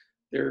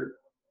 they're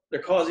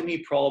causing me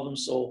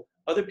problems, so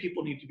other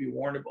people need to be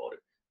warned about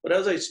it. But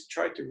as I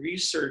tried to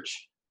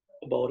research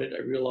about it, I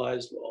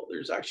realized, well,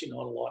 there's actually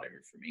not a lot of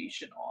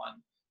information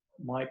on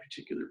my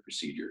particular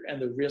procedure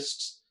and the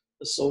risks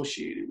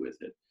associated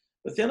with it.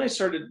 But then I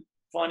started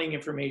finding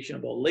information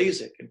about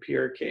LASIK and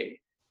PRK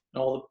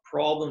and all the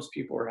problems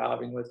people are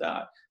having with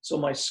that. So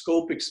my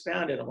scope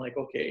expanded. I'm like,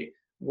 okay,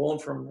 going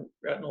from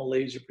retinal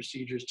laser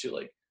procedures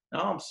to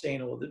now I'm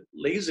saying, well, the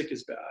LASIK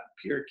is bad,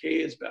 PRK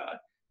is bad.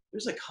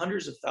 There's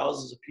hundreds of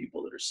thousands of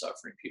people that are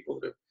suffering, people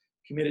that have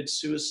committed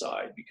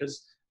suicide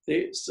because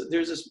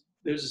there's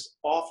this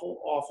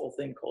awful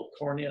thing called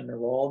cornea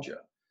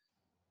neuralgia.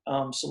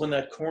 So when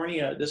that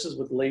cornea, this is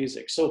with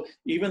LASIK. So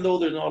even though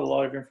there's not a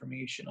lot of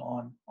information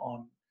on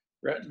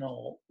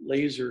retinal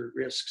laser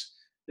risks,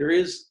 there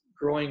is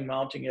growing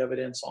mounting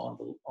evidence on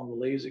the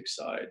LASIK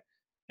side,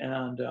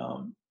 and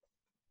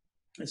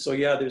so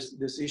there's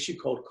this issue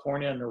called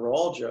cornea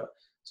neuralgia.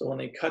 So when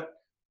they cut,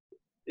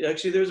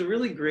 actually there's a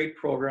really great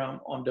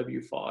program on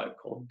W5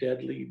 called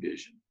Deadly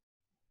Vision.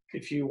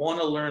 If you want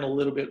to learn a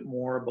little bit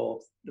more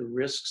about the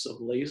risks of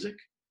LASIK,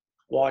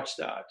 watch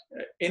that.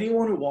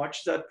 Anyone who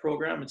watches that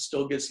program and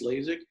still gets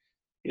LASIK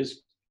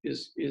is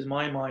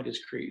my mind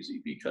is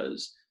crazy,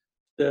 because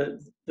the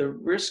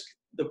risk,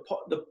 the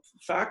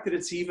fact that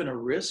it's even a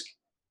risk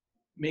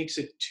makes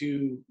it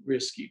too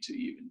risky to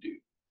even do.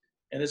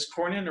 And this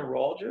cornea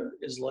neuralgia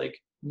is like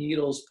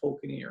needles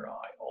poking in your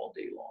eye all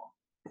day long.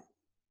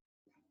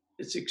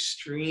 It's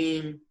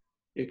extreme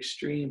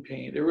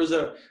pain. There was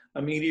a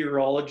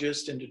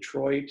meteorologist in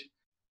Detroit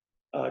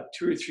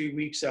 2 or 3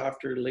 weeks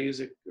after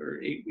LASIK,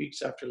 or 8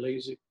 weeks after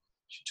LASIK,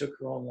 she took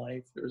her own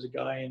life. There was a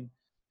guy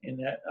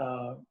in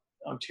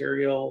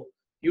Ontario.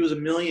 He was a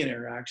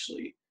millionaire,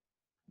 actually,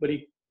 but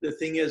the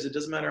thing is, it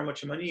doesn't matter how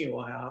much money you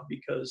will have,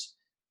 because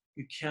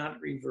you can't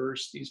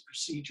reverse these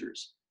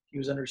procedures. He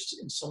was in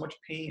so much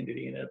pain that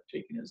he ended up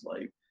taking his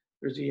life.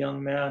 There's a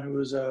young man who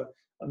was a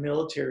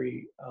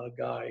military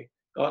guy,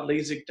 got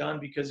LASIK done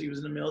because he was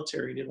in the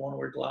military. He didn't want to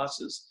wear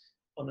glasses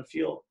on the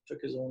field,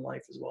 took his own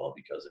life as well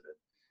because of it.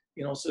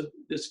 So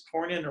this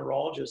cornea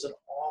neuralgia is an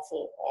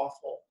awful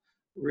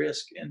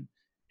risk,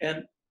 and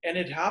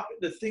it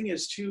happened. The thing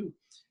is too,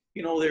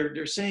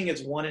 they're saying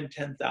it's 1 in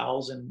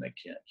 10,000. Like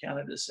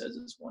Canada says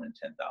it's 1 in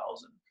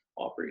 10,000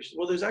 operations.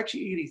 Well, there's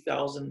actually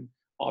 80,000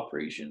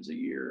 operations a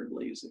year of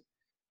LASIK,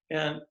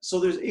 and so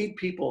there's 8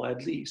 people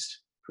at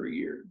least per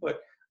year.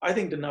 But I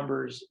think the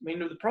numbers,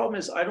 the problem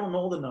is I don't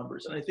know the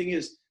numbers. And the thing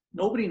is,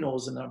 nobody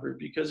knows the numbers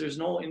because there's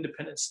no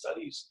independent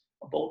studies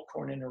about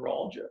cornea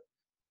neuralgia.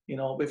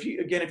 But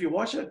if you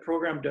watch that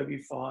program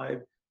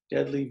W5,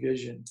 Deadly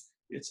Vision,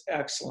 it's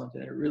excellent.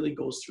 And it really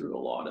goes through a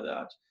lot of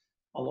that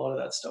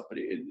stuff. But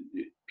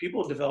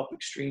people develop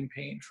extreme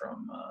pain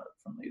from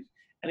LASIK.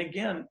 And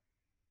again,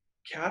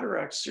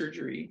 cataract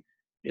surgery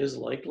is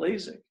like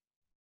LASIK.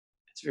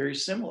 It's very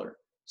similar.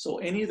 So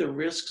any of the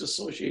risks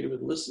associated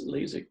with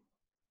LASIK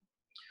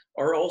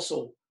are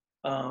also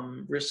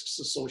risks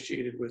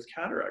associated with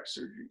cataract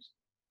surgeries.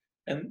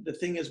 And the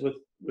thing is, with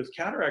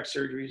cataract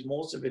surgeries,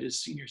 most of it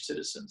is senior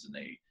citizens, and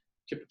they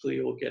typically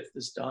will get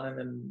this done, and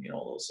then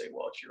they'll say,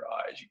 well, it's your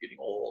eyes, you're getting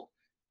old,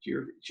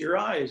 it's your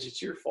eyes,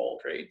 it's your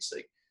fault, right? It's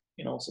like,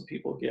 so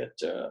people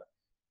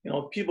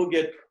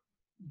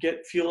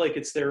feel like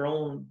it's their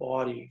own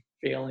body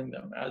failing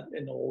them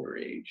in older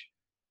age.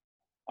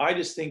 I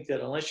just think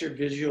that unless your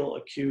visual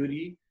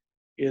acuity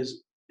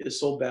is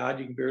so bad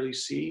you can barely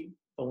see,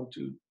 don't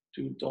do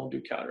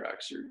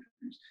cataract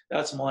surgeries.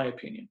 That's my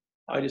opinion.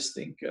 I just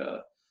think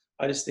that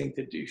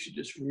you should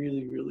just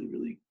really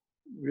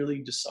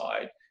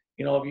decide.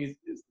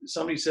 if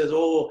somebody says,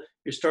 oh,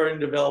 you're starting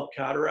to develop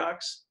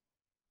cataracts,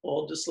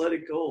 well, just let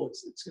it go.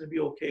 It's going to be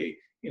okay.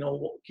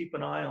 Keep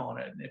an eye on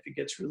it. And if it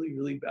gets really,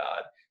 really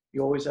bad,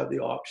 you always have the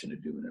option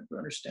of doing it, but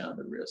understand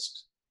the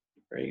risks,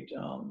 right?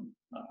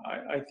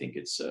 I think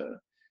it's, and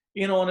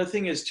the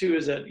thing is too,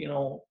 is that,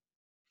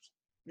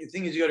 the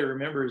thing is you got to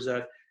remember is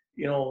that,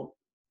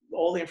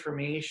 all the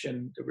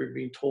information that we're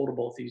being told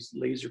about these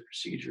laser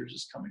procedures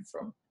is coming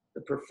from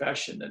the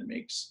profession that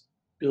makes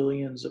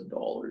billions of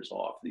dollars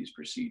off these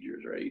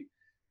procedures, right?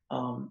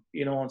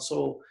 And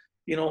so,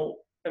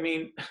 I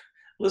mean,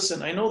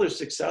 listen, I know they're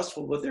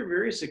successful, but they're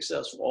very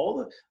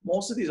successful.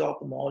 Most of these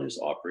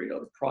ophthalmologists operate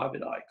out of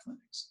private eye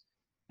clinics.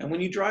 And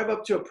when you drive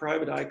up to a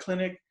private eye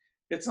clinic,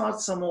 it's not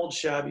some old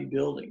shabby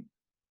building.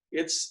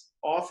 It's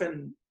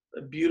often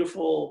a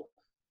beautiful,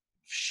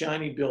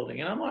 shiny building.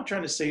 And I'm not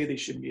trying to say they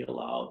shouldn't be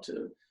allowed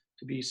to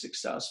be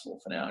successful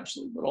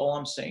financially, but all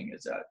I'm saying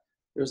is that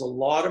there's a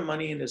lot of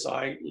money in this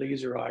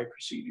laser eye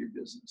procedure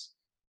business,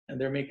 and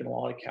they're making a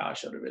lot of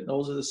cash out of it. And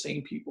those are the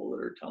same people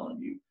that are telling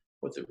you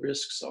what the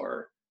risks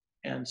are.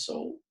 And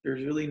so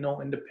there's really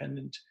no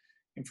independent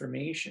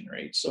information,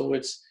 right? So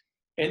it's,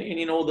 and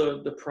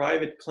the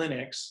private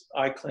clinics,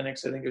 eye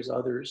clinics, I think there's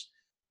others,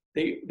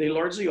 they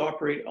largely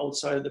operate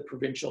outside of the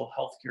provincial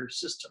healthcare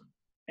system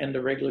and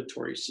the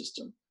regulatory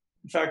system.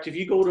 In fact, if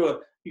you go to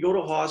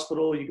a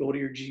hospital, you go to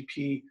your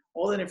GP,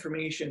 all that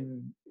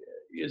information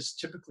is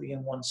typically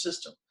in one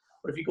system.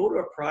 But if you go to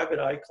a private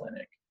eye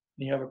clinic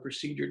and you have a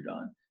procedure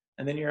done,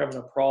 and then you're having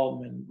a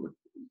problem, and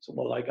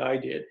like I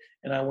did,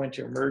 and I went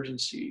to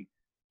emergency,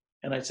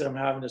 and I said, I'm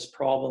having this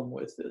problem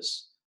with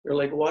this. They're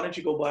like, why don't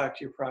you go back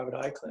to your private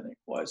eye clinic?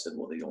 Well, I said,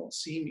 well, they don't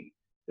see me.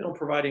 They don't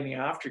provide any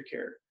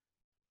aftercare.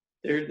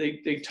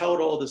 They tout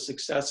all the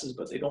successes,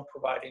 but they don't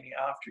provide any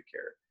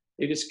aftercare.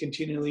 They just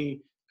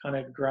continually kind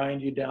of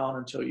grind you down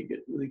until you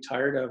get really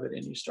tired of it,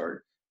 and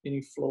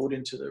you float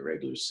into the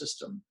regular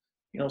system.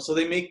 So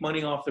they make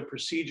money off the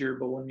procedure,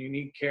 but when you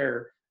need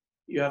care,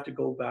 you have to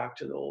go back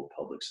to the old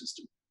public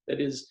system.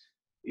 That is,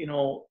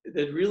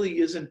 that really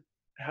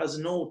has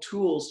no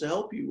tools to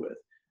help you with,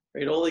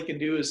 right? All they can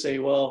do is say,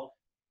 well,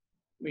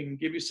 we can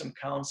give you some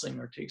counseling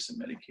or take some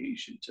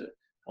medication to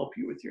help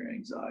you with your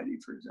anxiety,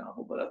 for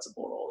example, but that's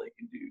about all they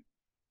can do,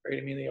 right?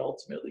 I mean, they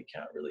ultimately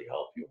can't really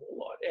help you a whole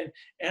lot.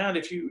 And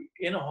if you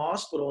in a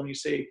hospital and you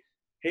say,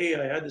 hey,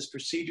 I had this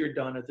procedure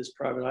done at this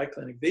private eye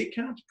clinic, they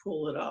can't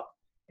pull it up.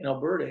 In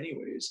Alberta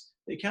anyways,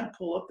 they can't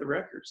pull up the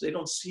records. They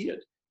don't see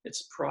it.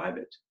 It's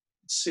private.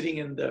 It's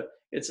sitting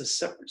it's a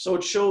separate, so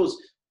it shows,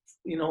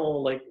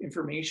 like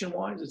information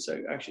wise, it's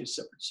actually a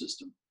separate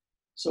system.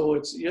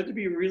 So you have to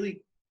be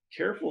really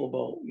careful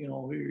about,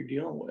 who you're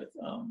dealing with.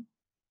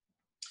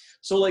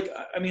 So like,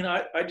 I mean,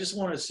 I just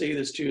want to say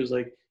this too, is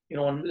like,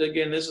 and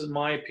again, this is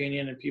my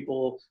opinion and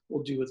people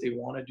will do what they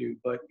want to do,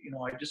 but,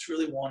 I just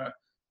really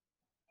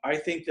I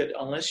think that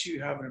unless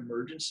you have an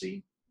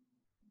emergency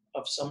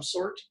of some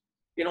sort,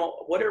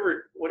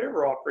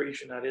 whatever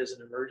operation that is,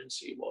 an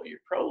emergency, well, you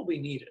probably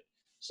need it.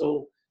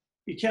 So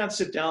you can't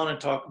sit down and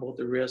talk about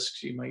the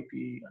risks. You might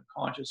be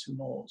unconscious, who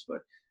knows,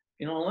 but,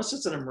 unless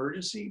it's an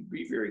emergency,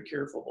 be very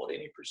careful about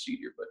any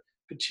procedure, but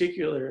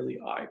particularly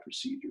eye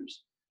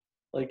procedures.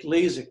 Like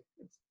LASIK,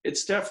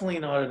 it's definitely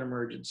not an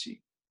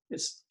emergency.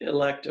 It's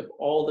elective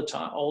all the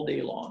time, all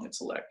day long.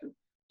 It's elective.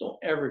 Don't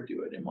ever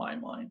do it, in my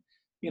mind.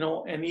 I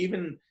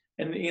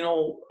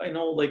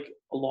know like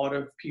a lot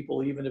of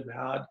people even have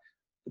had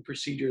the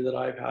procedure that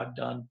I've had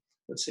done.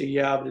 Let's say,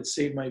 yeah, but it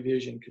saved my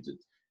vision because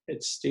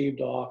it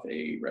staved off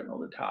a retinal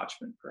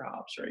detachment,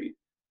 perhaps, right?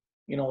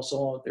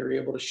 So they're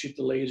able to shoot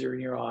the laser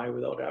in your eye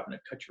without having to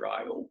cut your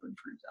eye open,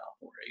 for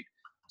example, right?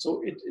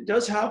 So it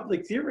does have,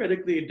 like,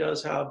 theoretically, it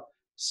does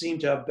seem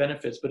to have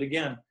benefits. But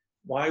again,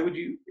 why would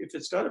you, if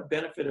it's got a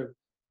benefit of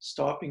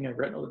stopping a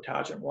retinal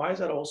detachment, why is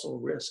that also a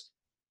risk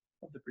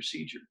of the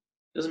procedure?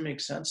 It doesn't make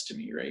sense to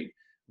me, right?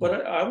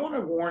 But I want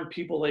to warn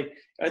people, like,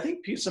 I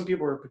think some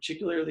people are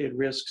particularly at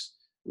risk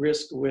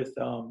with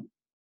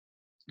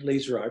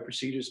laser eye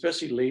procedures,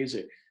 especially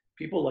LASIK.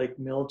 People like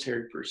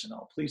military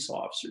personnel, police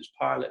officers,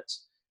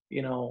 pilots,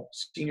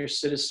 senior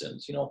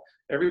citizens,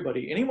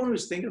 everybody, anyone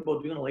who's thinking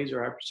about doing a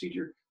laser eye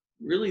procedure,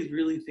 really,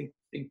 really think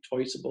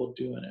twice about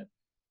doing it.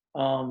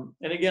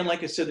 And again,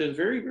 like I said, there's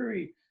very,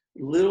 very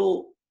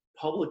little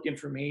public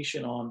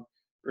information on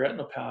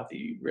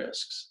retinopathy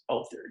risks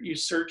out there. You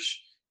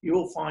search, you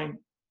will find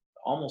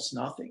almost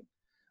nothing.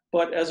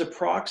 But as a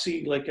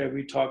proxy, like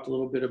we talked a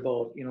little bit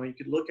about, you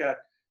could look at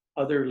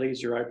other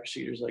laser eye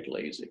procedures like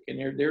LASIK,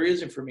 and there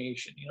is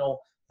information.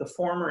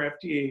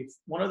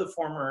 One of the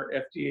former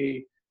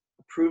FDA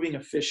approving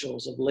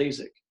officials of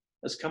LASIK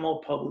has come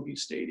out publicly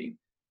stating,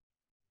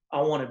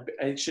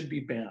 it should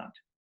be banned.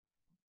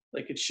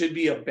 Like, it should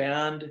be a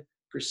banned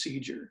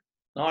procedure,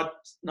 not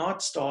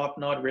stopped,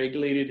 not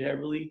regulated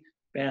heavily,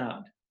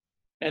 banned.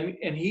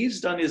 And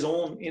he's done his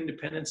own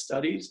independent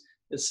studies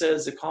that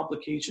says the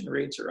complication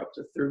rates are up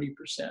to 30%.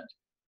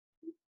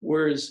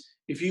 Whereas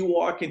if you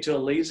walk into a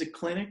LASIK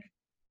clinic,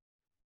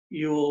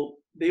 they'll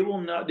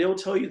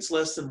tell you it's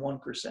less than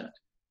 1%.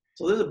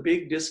 So there's a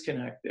big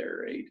disconnect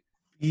there, right?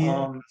 Yeah.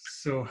 Um,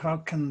 So how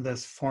can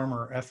this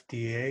former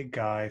FDA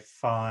guy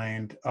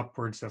find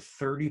upwards of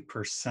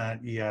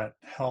 30%, yet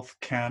Health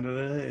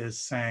Canada is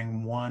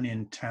saying 1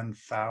 in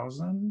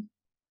 10,000?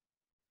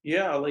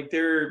 yeah, like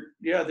they're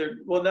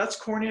well, that's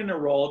cornea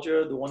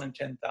neuralgia, the 1 in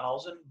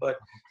 10,000. But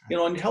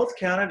and Health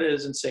Canada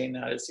isn't saying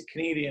that. It's the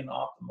Canadian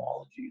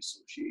Ophthalmology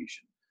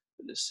Association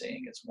that is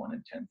saying it's 1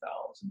 in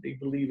 10,000. They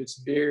believe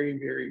it's very,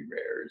 very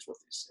rare, is what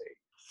they say.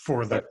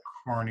 For the But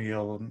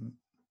corneal.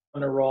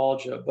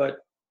 neuralgia, but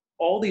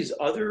all these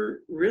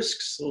other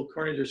risks, so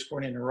there's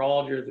cornea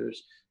neuralgia,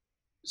 there's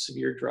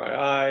severe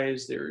dry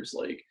eyes, there's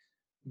like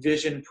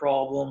vision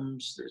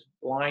problems, there's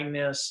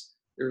blindness,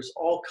 there's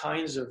all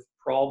kinds of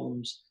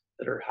problems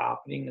that are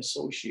happening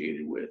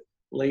associated with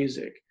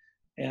LASIK.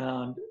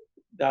 And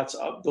that's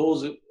up,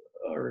 those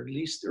are at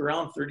least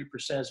around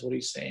 30% is what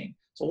he's saying.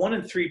 So 1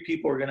 in 3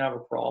 people are going to have a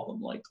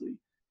problem likely.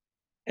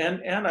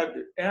 And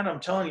I'm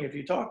telling you, if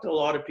you talk to a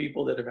lot of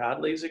people that have had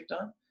LASIK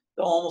done,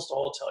 they'll almost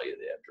all tell you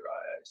they have dry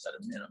eyes at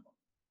a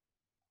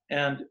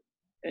minimum.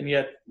 And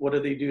yet, what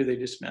do? They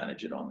just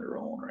manage it on their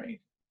own,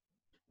 right?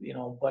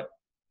 But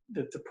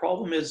the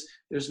problem is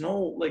there's no,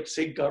 like,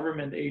 say,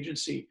 government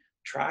agency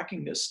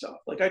tracking this stuff.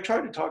 Like, I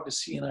tried to talk to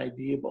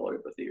CNIB about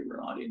it, but they were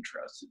not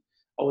interested.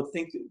 I would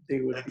think that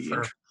they would be For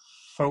interested.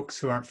 folks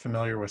who aren't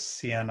familiar with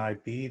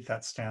CNIB,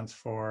 that stands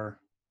for.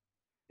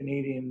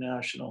 Canadian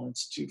National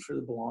Institute for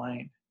the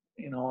Blind.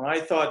 And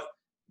I thought,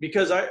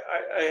 because I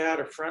had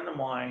a friend of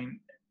mine,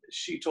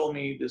 she told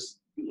me this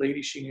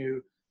lady she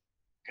knew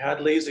had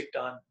LASIK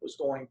done, was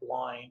going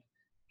blind.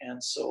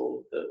 And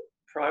so the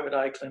private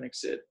eye clinic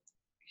said,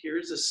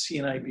 here's the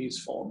CNIB's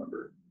phone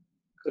number.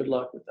 Good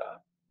luck with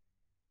that.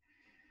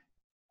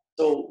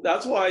 So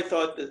that's why I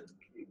thought that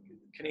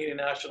Canadian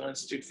National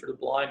Institute for the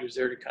Blind, who's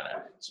there to kind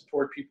of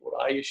support people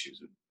with eye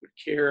issues, would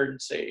care and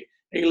say,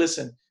 hey,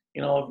 listen,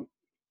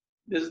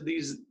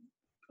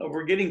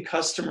 we're getting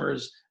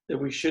customers that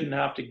we shouldn't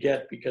have to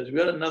get, because we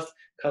got enough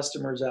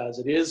customers as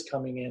it is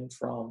coming in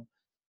from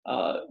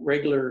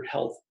regular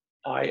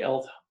eye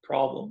health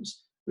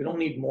problems. We don't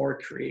need more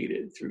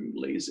created through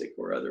LASIK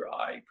or other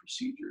eye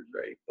procedures,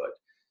 right? But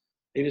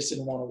they just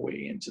didn't want to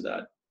weigh into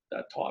that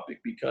topic,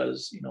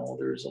 because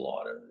there's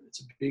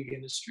it's a big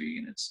industry,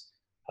 and it's,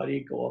 how do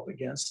you go up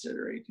against it,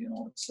 right?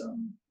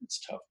 It's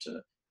tough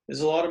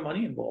there's a lot of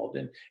money involved,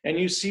 and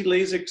you see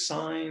LASIK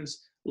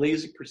signs,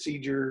 LASIK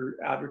procedure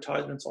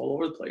advertisements all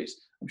over the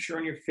place. I'm sure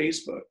on your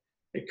Facebook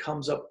it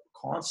comes up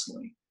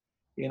constantly,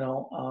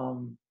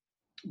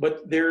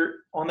 but there,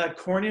 on that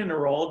cornea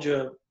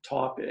neuralgia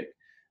topic,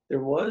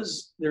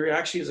 there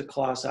actually is a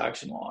class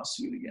action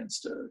lawsuit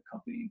against a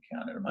company in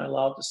Canada. Am I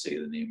allowed to say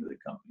the name of the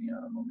company? I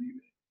don't know,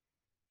 maybe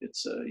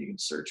it's you can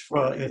search for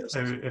Well, it, I guess.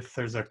 if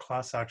there's a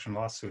class action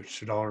lawsuit, it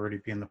should already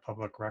be in the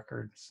public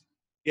records.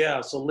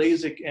 Yeah, so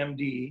LASIK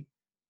MD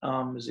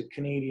is a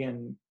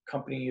Canadian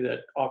company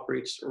that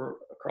operates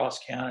across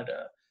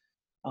Canada,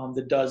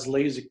 that does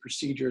LASIK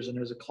procedures, and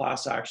there's a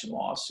class action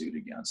lawsuit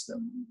against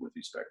them with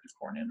respect to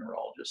cornea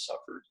neuralgia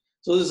suffered.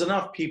 So there's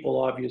enough people,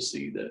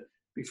 obviously, that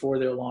before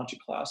they'll launch a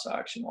class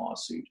action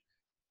lawsuit,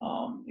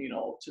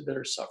 that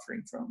are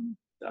suffering from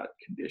that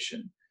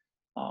condition.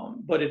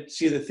 But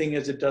the thing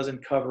is, it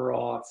doesn't cover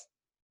off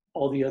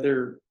all the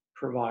other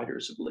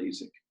providers of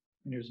LASIK.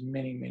 And there's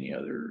many, many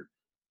other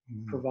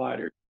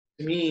providers.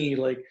 To me,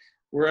 like,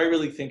 where I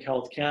really think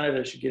Health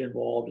Canada should get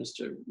involved is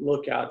to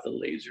look at the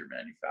laser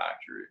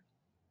manufacturer,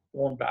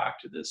 going back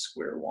to this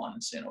square one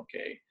and saying,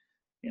 okay,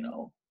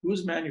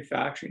 who's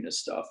manufacturing this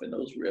stuff and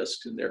those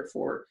risks, and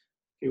therefore,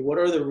 okay, what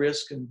are the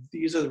risks, and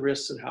these are the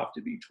risks that have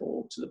to be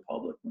told to the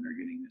public when they're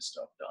getting this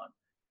stuff done.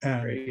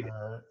 And Right?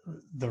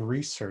 the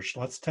research,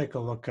 let's take a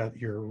look at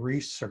your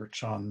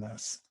research on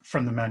this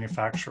from the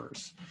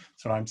manufacturers.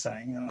 That's what I'm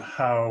saying.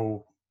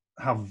 How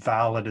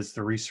valid is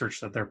the research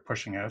that they're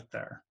pushing out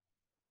there?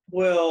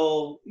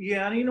 Well,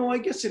 yeah, and I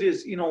guess it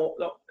is,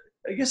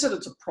 I guess that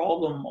it's a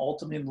problem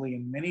ultimately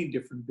in many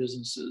different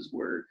businesses,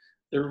 where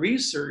the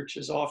research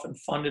is often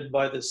funded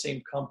by the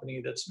same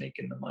company that's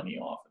making the money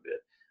off of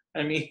it.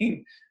 I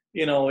mean,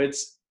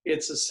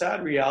 it's a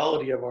sad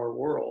reality of our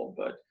world,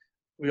 but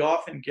we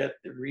often get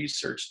the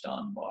research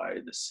done by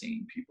the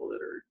same people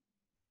that are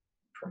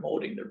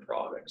promoting their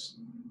products.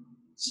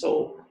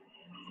 So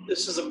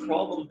this is a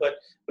problem,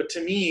 but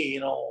to me,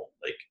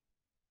 like,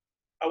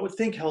 I would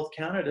think Health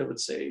Canada would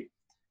say,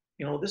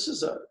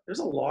 there's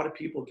a lot of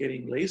people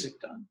getting LASIK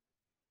done,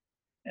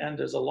 and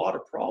there's a lot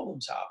of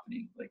problems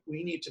happening. Like,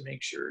 we need to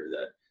make sure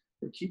that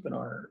we're keeping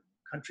our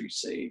country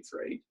safe,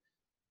 right?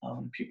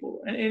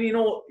 People, and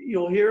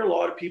you'll hear a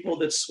lot of people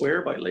that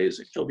swear by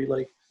LASIK. They'll be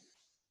like,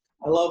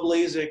 I love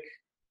LASIK.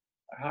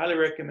 I highly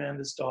recommend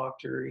this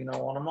doctor, and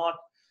I'm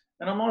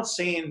not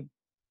saying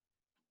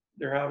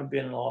there haven't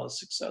been a lot of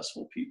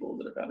successful people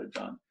that have had it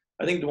done.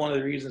 I think one of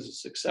the reasons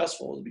it's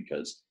successful is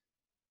because,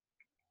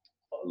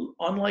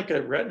 unlike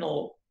a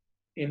retinal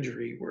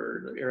injury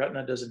where the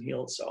retina doesn't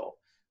heal itself,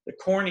 the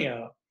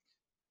cornea,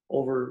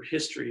 over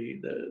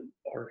history,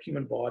 our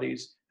human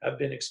bodies have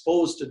been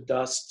exposed to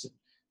dust,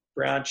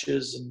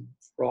 branches, and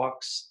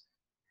rocks,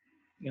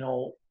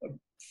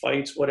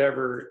 fights,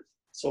 whatever.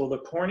 So the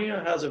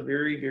cornea has a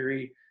very,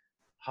 very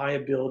high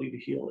ability to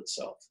heal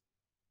itself.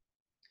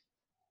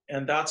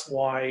 And that's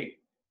why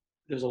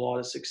there's a lot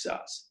of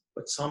success.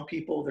 But some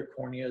people, their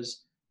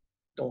corneas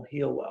don't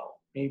heal well.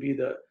 Maybe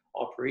the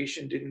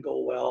operation didn't go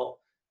well,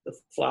 the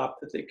flap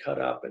that they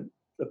cut up and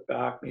the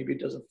back, maybe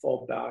it doesn't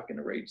fall back in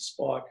the right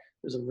spot.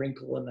 There's a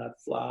wrinkle in that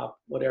flap,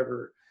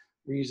 whatever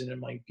reason it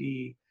might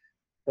be.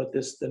 But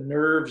the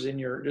nerves in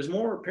there's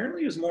more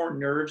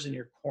nerves in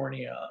your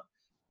cornea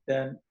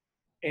than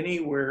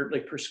anywhere,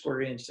 like per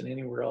square inch, than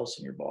anywhere else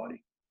in your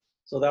body.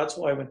 So that's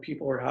why when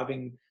people are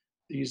having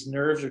these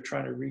nerves are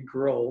trying to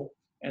regrow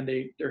and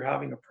they're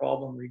having a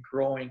problem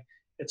regrowing,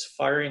 it's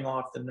firing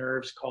off the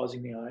nerves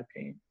causing the eye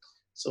pain.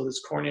 So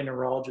this cornea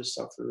neuralgia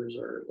sufferers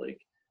are like,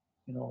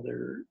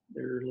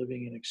 they're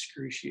living in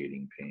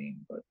excruciating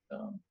pain. But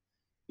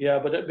yeah,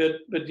 but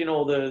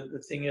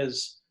the thing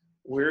is,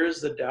 where is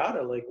the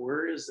data? Like,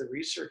 where is the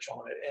research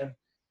on it?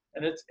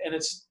 And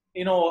it's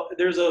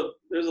there's a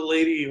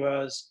lady who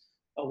has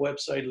a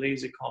website,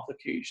 LASIK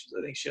Complications.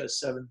 I think she has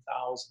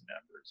 7,000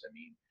 members. I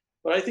mean,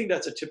 but I think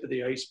that's a tip of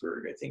the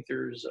iceberg. I think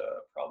there's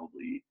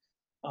probably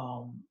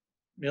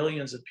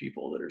millions of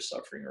people that are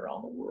suffering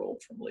around the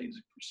world from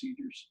LASIK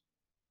procedures.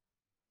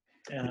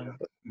 And yeah,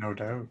 no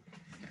doubt.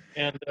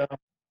 And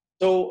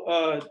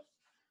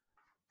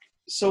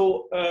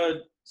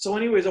so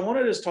anyways, I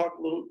wanted to just talk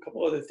a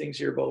couple other things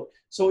here about.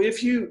 So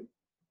if you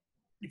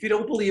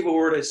don't believe a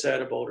word I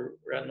said about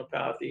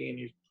retinopathy and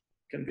you're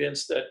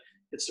convinced that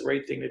it's the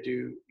right thing to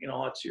do,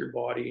 it's your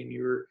body and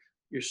you're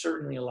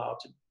certainly allowed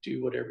to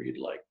do whatever you'd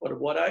like. But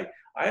what I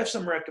have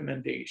some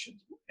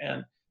recommendations,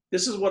 and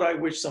this is what I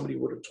wish somebody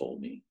would have told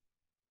me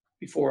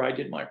before I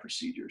did my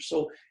procedure.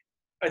 So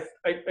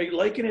I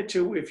liken it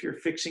to if you're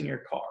fixing your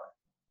car.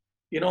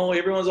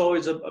 Everyone's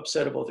always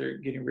upset about their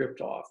getting ripped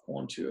off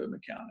going to a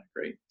mechanic,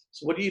 right?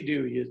 So what do?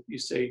 You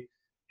say,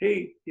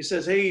 hey, he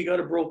says, hey, you got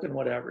a broken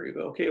whatever. You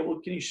go, okay, well,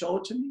 can you show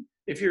it to me?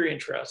 If you're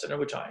interested,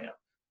 which I am.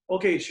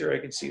 Okay, sure, I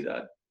can see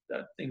that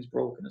thing's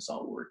broken, it's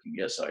not working.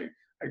 Yes, I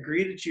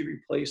agree that you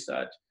replace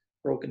that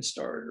broken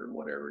starter or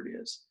whatever it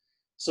is.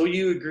 So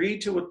you agree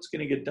to what's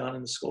going to get done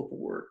in the scope of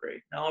work,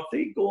 right? Now, if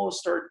they go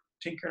start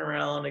tinkering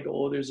around, they go,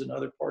 oh, there's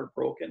another part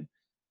broken.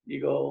 You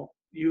go,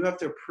 you have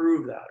to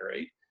approve that,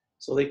 right?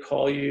 So they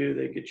call you,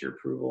 they get your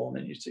approval, and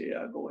then you say,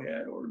 yeah, go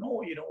ahead. Or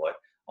no, you know what?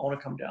 I want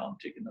to come down and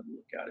take another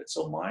look at it.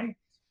 So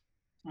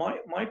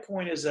my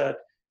point is that,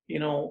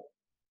 you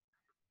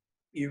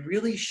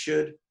really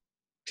should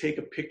take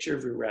a picture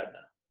of your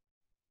retina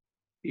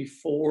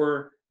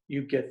before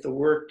you get the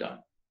work done.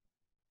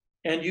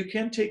 And you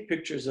can take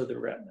pictures of the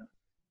retina,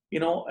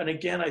 and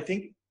again, I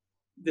think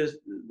the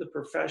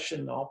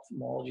profession, the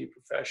ophthalmology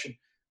profession,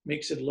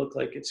 makes it look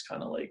like it's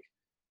kind of like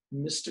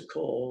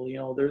mystical.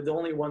 They're the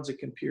only ones that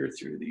can peer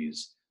through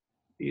these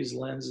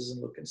lenses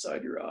and look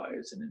inside your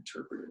eyes and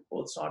interpret it.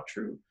 Well, it's not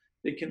true.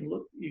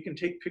 You can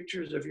take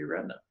pictures of your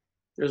retina.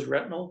 There's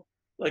retinal,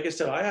 like I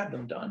said, I had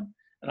them done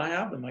and I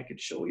have them. I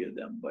could show you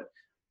them, but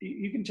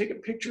you can take a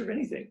picture of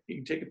anything. You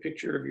can take a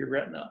picture of your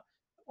retina.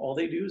 All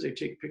they do is they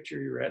take a picture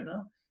of your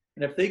retina.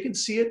 And if they can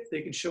see it,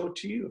 they can show it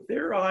to you. If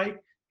their eye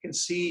can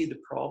see the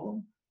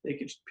problem, they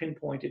can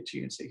pinpoint it to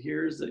you and say,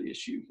 here's the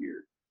issue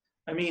here.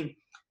 I mean,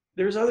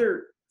 there's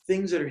other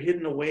things that are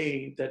hidden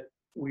away that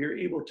we're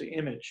able to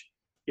image.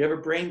 You have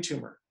a brain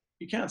tumor.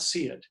 You can't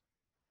see it,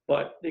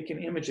 but they can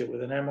image it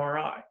with an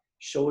MRI,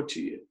 show it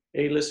to you.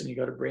 Hey, listen, you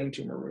got a brain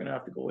tumor. We're going to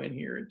have to go in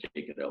here and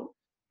take it out.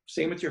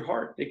 Same with your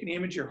heart. They can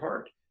image your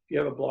heart. If you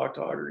have a blocked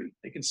artery,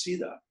 they can see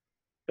that.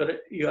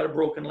 You got a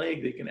broken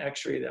leg, they can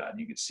x-ray that and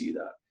you can see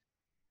that.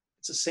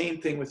 It's the same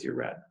thing with your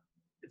retina.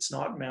 It's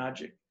not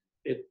magic.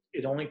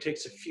 It only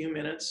takes a few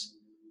minutes.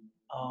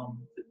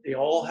 They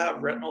all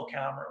have retinal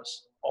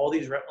cameras. All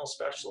these retinal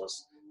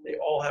specialists, they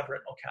all have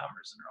retinal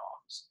cameras in their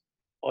office.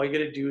 All you got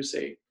to do is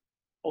say,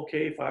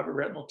 okay, if I have a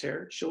retinal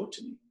tear, show it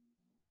to me.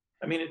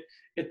 I mean,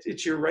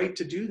 it's your right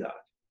to do that.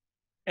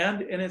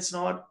 And it's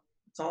not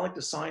like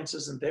the science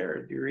isn't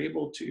there. You're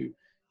able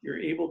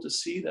to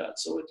see that.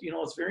 So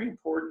it's very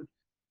important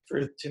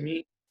to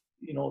me,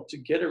 to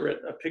get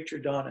a picture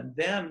done. And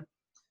then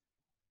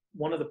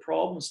one of the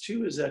problems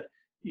too is that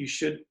you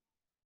should,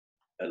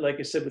 like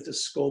I said, with the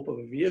scope of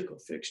a vehicle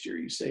fixture,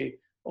 you say,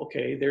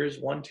 okay, there's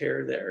one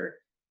tear there.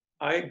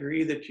 I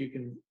agree that you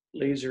can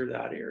laser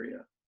that area.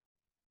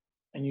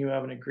 And you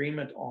have an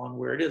agreement on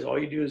where it is. All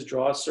you do is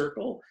draw a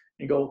circle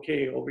and go,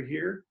 okay, over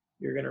here,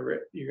 you're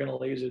gonna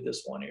laser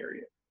this one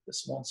area,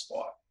 this one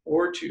spot,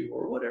 or two,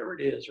 or whatever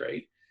it is,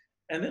 right?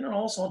 And then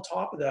also on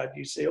top of that,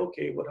 you say,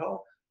 okay, but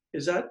how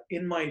is that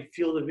in my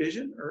field of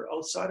vision or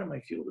outside of my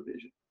field of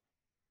vision?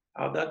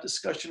 I'll have that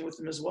discussion with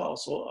them as well.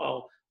 So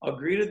I'll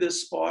agree to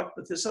this spot,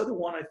 but this other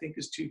one I think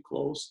is too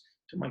close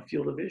to my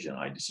field of vision.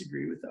 I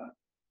disagree with that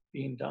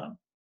being done.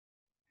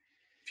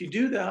 If you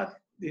do that,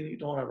 then you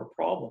don't have a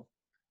problem.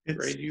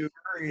 It's right?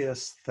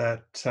 curious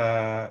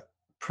that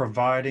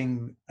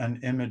providing an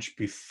image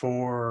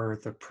before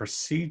the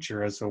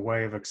procedure as a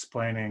way of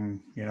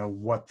explaining,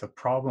 what the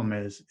problem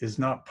is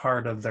not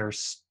part of their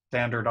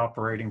standard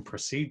operating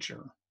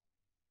procedure.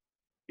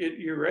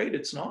 you're right,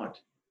 it's not.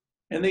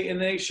 And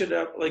they should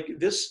have like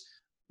this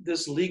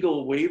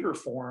legal waiver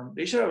form.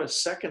 They should have a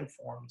second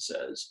form that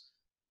says,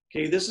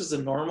 okay, this is the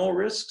normal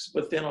risks,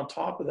 but then on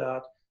top of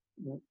that,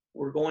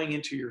 we're going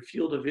into your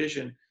field of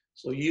vision.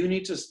 So you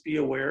need to be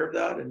aware of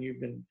that, and you've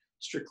been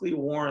strictly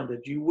warned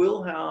that you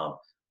will have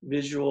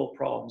visual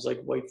problems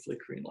like white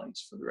flickering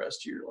lights for the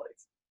rest of your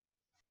life.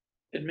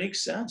 It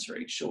makes sense,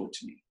 right? Show it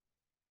to me.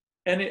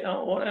 And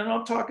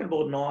I'm talking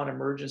about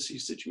non-emergency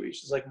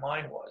situations like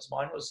mine was.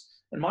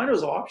 Mine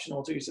was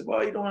optional too. He said,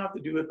 well, you don't have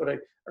to do it, but I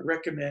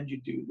recommend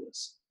you do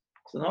this.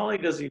 So not only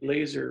does he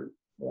laser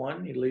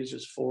one, he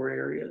lasers 4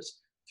 areas,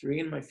 3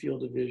 in my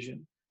field of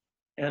vision.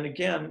 And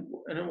again,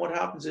 and then what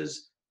happens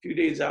is a few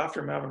days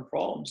after I'm having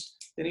problems,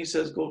 then he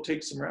says, go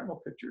take some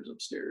retinal pictures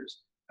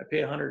upstairs. I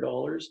pay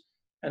 $100.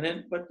 And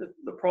then, but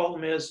the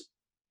problem is,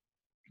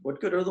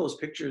 what good are those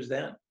pictures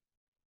then?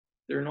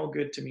 They're no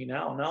good to me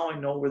now. Now I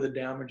know where the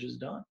damage is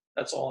done.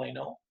 That's all I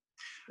know,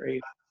 right?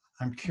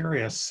 I'm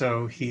curious.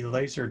 So he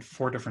lasered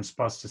 4 different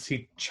spots. Does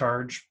he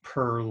charge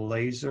per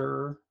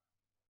laser?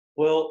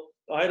 Well,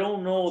 I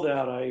don't know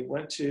that. I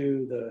went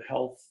to the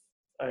health.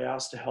 I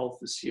asked the health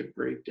to see a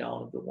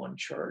breakdown of the one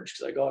charge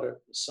because I got a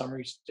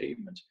summary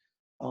statement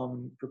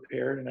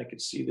prepared, and I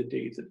could see the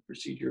date that the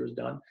procedure was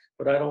done.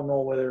 But I don't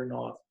know whether or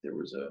not there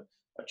was a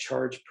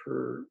charge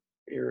per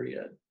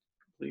area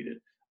completed.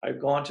 I've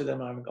gone to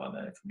them. I haven't gotten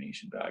that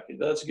information back. But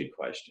that's a good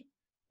question.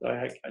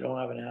 I don't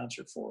have an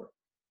answer for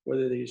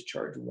whether they just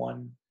charge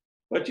one.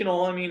 But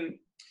I mean,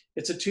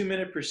 it's a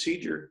 2-minute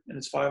procedure and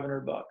it's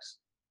 $500.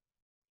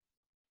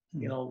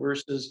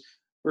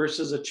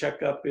 Versus a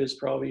checkup is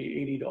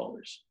probably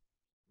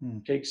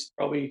 $80. Takes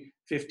probably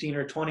 15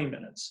 or 20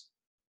 minutes.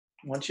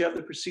 Once you have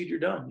the procedure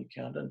done, you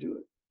can't undo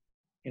it.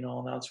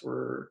 And that's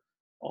where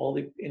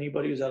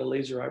anybody who's had a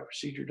laser eye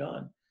procedure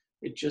done,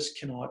 it just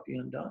cannot be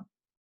undone.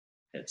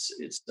 It's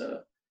a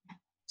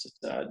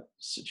sad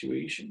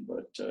situation,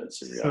 but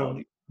it's a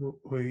reality.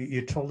 So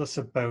you told us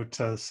about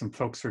some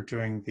folks are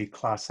doing the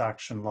class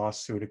action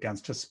lawsuit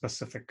against a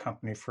specific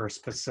company for a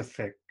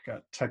specific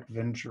type of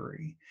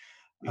injury.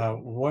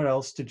 What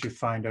else did you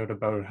find out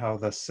about how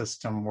the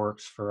system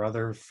works for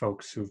other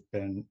folks who've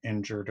been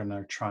injured and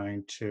are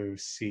trying to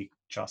seek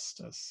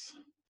justice?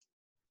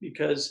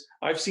 Because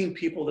I've seen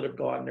people that have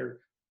gotten their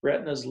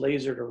retinas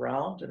lasered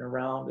around and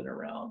around and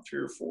around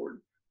 3 or 4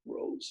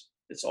 rows.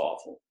 It's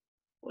awful.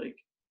 Like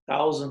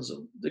thousands of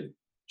the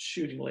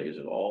shooting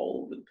lasers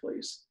all over the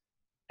place.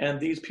 And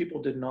these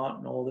people did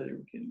not know that it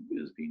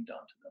was being done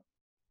to them.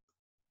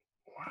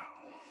 Wow.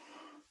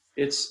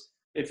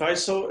 If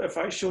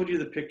I showed you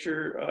the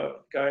picture,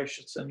 guy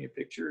should send me a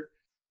picture.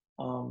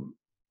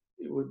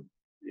 It would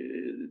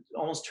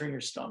almost turn your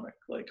stomach,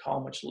 like how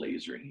much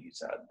lasering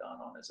he's had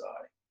done on his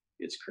eye.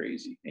 It's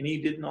crazy. And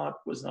he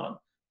was not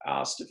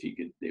asked if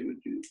they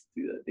would do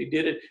that. They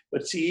did it,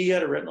 but see, he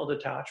had a retinal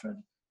detachment.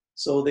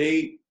 So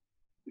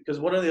because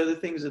one of the other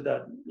things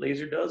that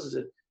laser does is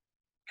it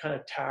kind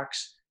of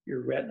tacks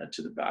your retina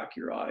to the back of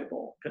your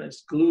eyeball, kind of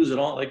glues it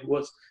on, like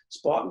what's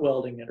spot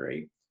welding it,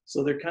 right?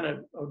 So they're kind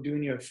of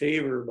doing you a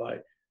favor by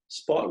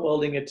spot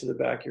welding it to the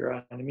back of your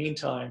eye. In the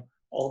meantime,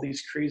 all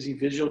these crazy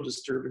visual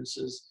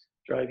disturbances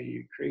drive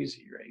you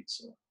crazy, right?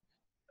 So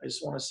I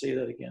just want to say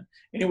that again.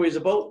 Anyways,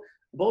 about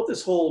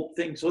this whole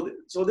thing. So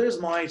there's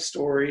my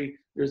story.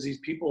 There's these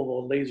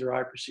people with laser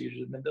eye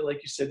procedures. And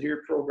like you said,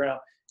 your program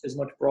is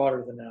much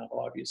broader than that,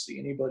 obviously.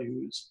 Anybody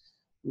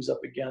who's up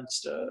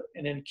against,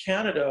 and in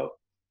Canada,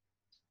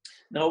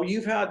 now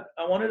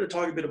I wanted to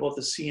talk a bit about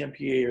the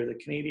CMPA, or the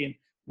Canadian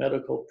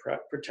Medical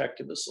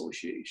Protective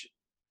Association.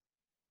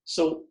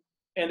 So,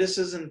 and this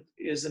isn't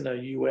a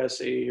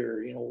USA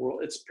or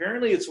world. It's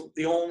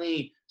the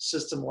only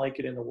system like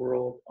it in the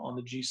world on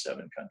the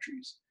G7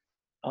 countries.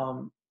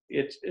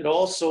 It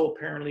also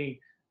apparently,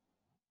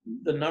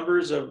 the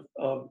numbers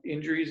of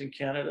injuries in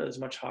Canada is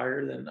much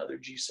higher than other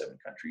G7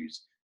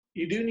 countries.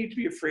 You do need to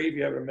be afraid if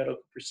you have a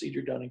medical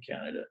procedure done in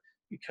Canada,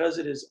 because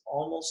it is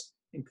almost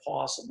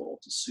impossible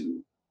to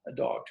sue a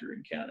doctor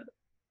in Canada.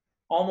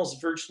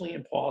 Almost virtually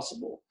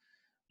impossible.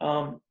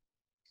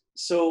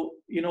 So,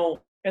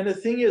 and the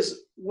thing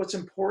is, what's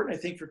important, I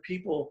think, for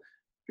people,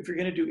 if you're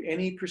going to do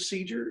any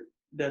procedure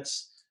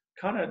that's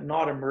kind of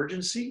not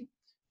emergency,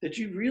 that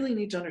you really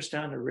need to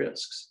understand the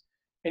risks.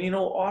 And,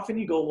 often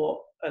you go,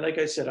 well, like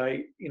I said,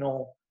 I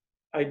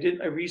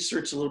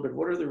researched a little bit.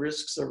 What are the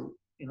risks of,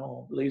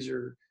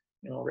 laser,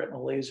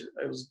 retinal laser?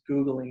 I was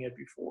Googling it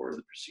before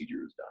the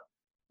procedure was done.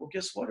 Well,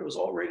 guess what? It was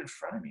all right in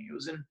front of me. It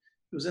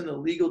was in the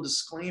legal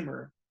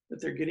disclaimer that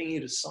they're getting you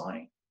to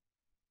sign.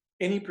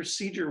 Any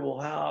procedure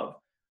will have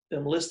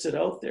them listed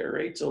out there,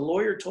 right? So a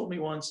lawyer told me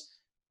once,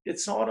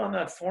 it's not on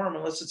that form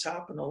unless it's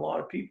happened to a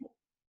lot of people.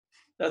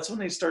 That's when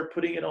they start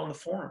putting it on the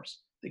forms.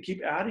 They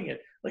keep adding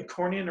it. Like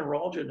corneal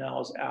neuralgia now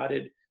is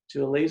added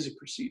to a laser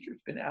procedure.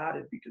 It's been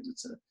added because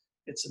it's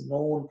a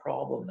known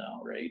problem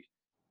now, right?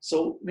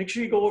 So make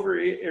sure you go over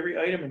every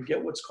item and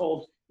get what's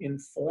called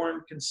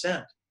informed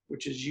consent,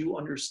 which is you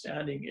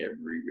understanding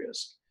every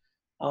risk.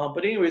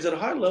 But anyways, at a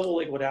high level,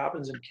 like what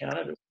happens in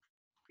Canada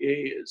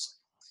is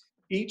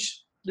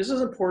each this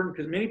is important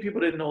because many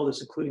people didn't know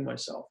this, including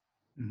myself.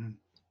 Mhm.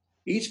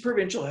 Each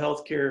provincial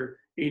healthcare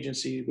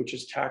agency, which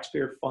is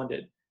taxpayer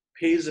funded,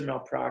 pays the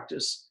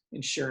malpractice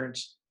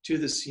insurance to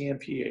the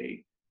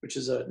CMPA, which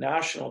is a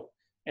national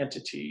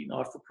entity,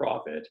 not for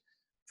profit,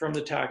 from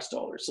the tax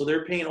dollars. So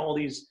they're paying all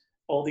these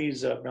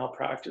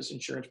malpractice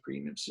insurance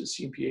premiums to the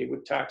CMPA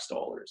with tax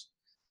dollars.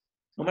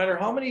 No matter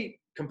how many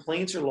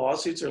complaints or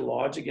lawsuits are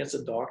lodged against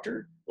a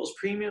doctor, those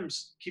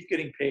premiums keep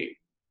getting paid.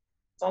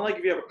 It's not like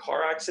if you have a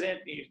car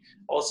accident,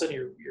 all of a sudden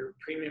your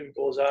premium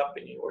goes up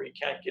or you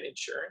can't get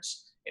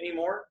insurance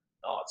anymore.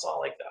 No, it's not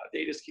like that.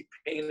 They just keep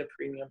paying the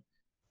premium.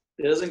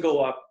 It doesn't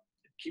go up.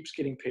 It keeps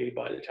getting paid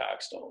by the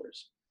tax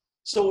dollars.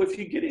 So if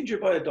you get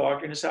injured by a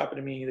doctor, and this happened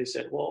to me, they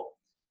said, well,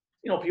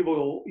 people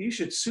go, you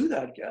should sue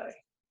that guy.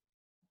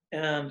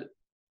 And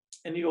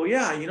you go,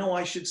 yeah,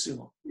 I should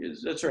sue him.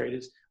 That's right.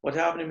 It's what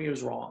happened to me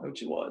was wrong,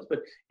 which it was. But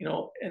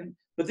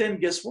but then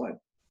guess what?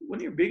 One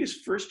of your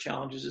biggest first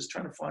challenges is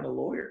trying to find a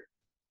lawyer.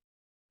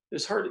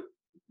 It's hard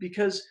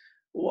because,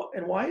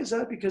 and why is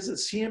that? Because the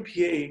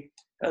CMPA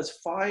has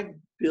 $5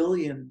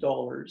 billion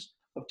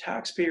of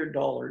taxpayer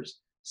dollars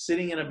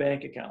sitting in a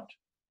bank account.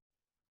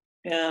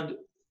 And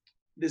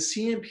the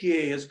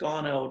CMPA has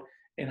gone out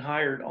and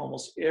hired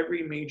almost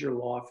every major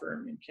law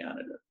firm in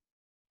Canada.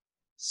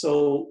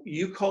 So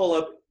you call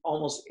up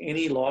almost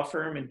any law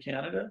firm in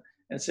Canada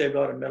and say, I've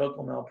got a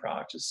medical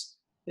malpractice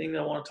thing that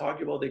I want to talk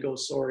to you about. They go,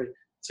 sorry,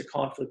 it's a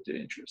conflict of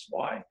interest.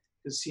 Why?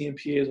 Because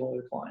CMPA is one of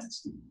their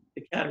clients.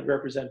 They can't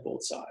represent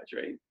both sides,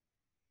 right?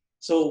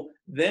 So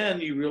then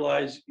you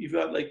realize you've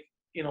got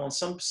in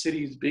some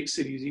cities, big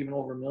cities, even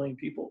over 1 million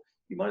people,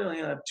 you might only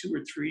have 2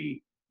 or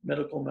 3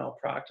 medical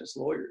malpractice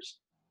lawyers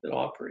that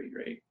operate,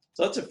 right?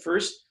 So that's the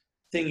first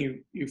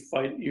thing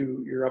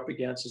you're up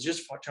against, is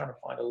just trying to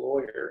find a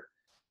lawyer.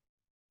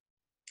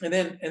 And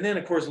then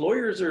of course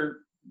lawyers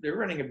they're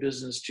running a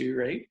business too,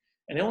 right?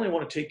 And they only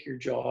want to take your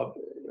job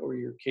or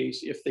your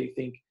case if they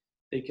think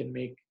they can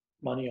make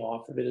money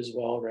off of it as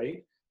well,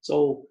 right?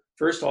 So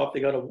first off,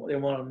 they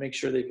want to make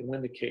sure they can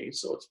win the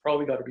case. So it's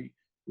probably got to be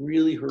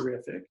really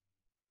horrific.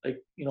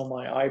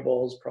 My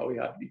eyeballs probably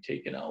have to be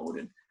taken out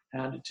and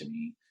handed to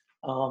me.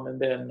 And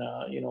then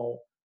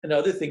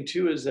another thing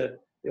too is that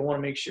they want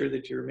to make sure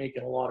that you're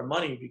making a lot of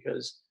money,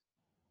 because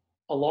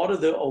a lot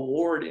of the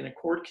award in a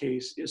court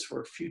case is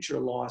for future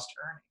lost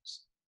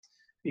earnings.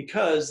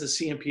 Because the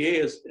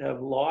CMPA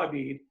have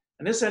lobbied,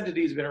 and this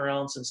entity has been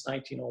around since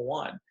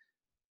 1901.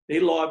 They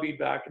lobbied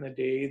back in the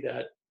day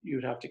that you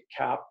would have to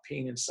cap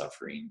pain and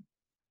suffering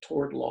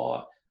tort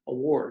law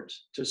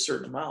awards to a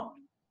certain amount.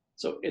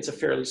 So it's a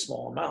fairly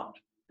small amount.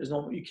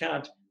 You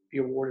can't be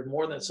awarded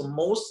more than that. So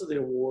most of the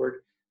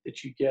award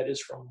that you get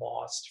is from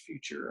lost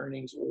future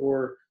earnings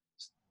or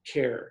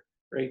care,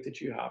 right?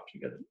 That you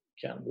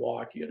can't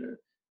walk,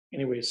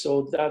 anyway.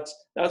 So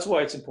that's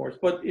why it's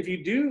important. But if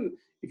you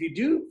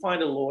do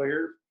find a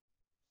lawyer,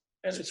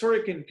 and it's sort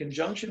of in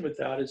conjunction with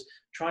that, is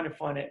trying to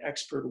find an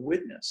expert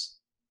witness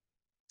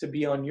to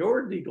be on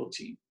your legal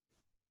team.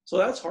 So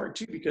that's hard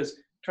too, because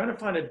trying to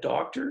find a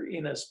doctor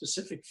in a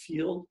specific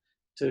field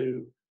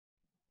to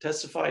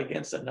testify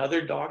against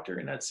another doctor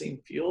in that same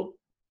field,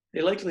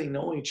 they likely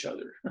know each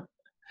other.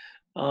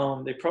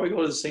 They probably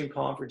go to the same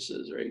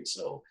conferences, right?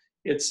 So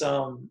it's,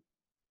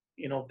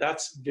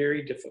 that's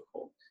very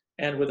difficult.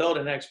 And without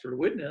an expert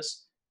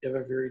witness, you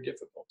have a very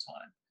difficult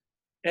time.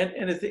 And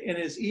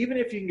even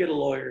if you can get a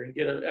lawyer and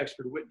get an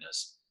expert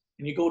witness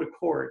and you go to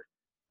court,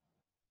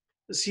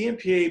 the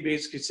CMPA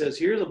basically says,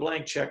 here's a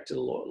blank check to the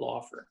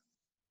law firm.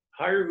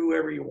 Hire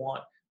whoever you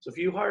want. So if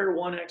you hire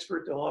 1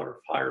 expert, they'll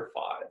hire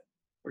 5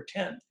 or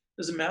 10.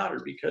 Doesn't matter,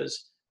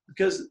 because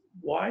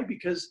why?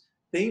 Because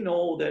they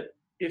know that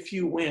if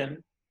you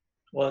win,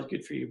 well, it's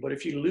good for you. But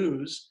if you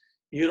lose,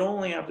 you don't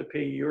only have to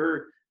pay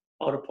your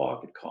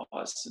out-of-pocket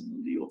costs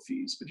and legal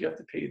fees, but you have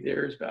to pay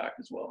theirs back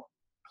as well,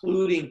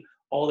 including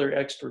all their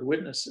expert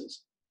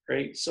witnesses,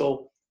 right?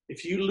 So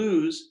if you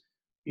lose,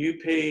 you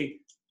pay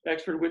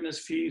expert witness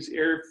fees,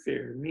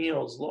 airfare,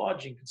 meals,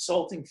 lodging,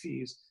 consulting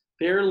fees,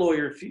 their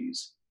lawyer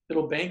fees.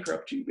 It'll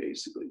bankrupt you,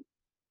 basically.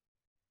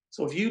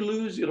 So if you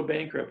lose, it'll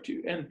bankrupt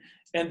you.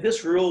 And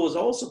this rule was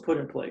also put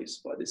in place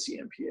by the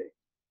CMPA.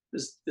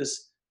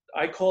 This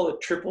I call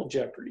it triple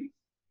jeopardy.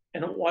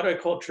 And why do I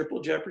call it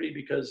triple jeopardy?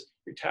 Because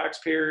your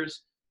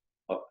taxpayers'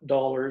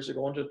 dollars are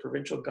going to the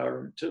provincial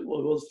government, it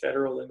goes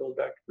federal, then goes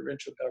back to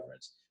provincial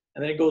governments,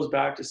 and then it goes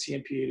back to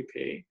CMPA to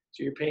pay.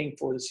 So you're paying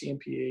for the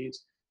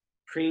CMPA's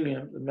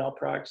premium, the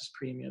malpractice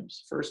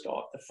premiums, first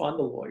off, to fund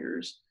the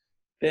lawyers.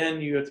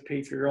 Then you have to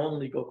pay for your own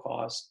legal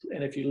costs.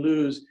 And if you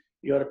lose,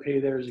 you got to pay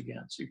theirs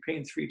again. So you're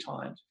paying 3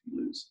 times if you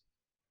lose.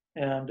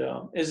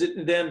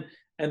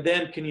 And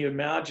then can you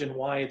imagine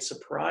why it's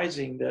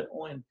surprising that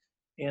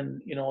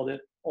that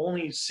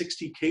only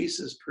 60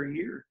 cases per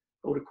year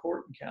go to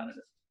court in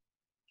Canada?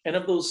 And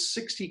of those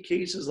 60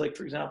 cases, like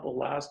for example,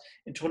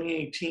 in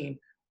 2018,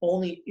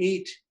 only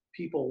 8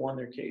 people won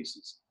their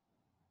cases.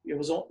 It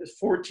was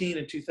 14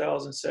 in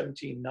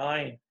 2017,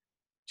 9 in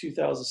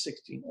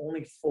 2016,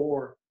 only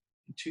 4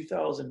 in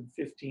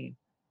 2015.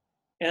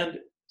 And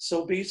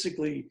so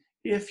basically,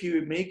 if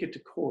you make it to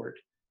court,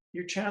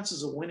 your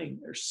chances of winning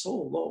are so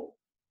low.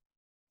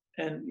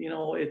 And,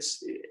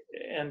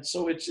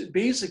 so it's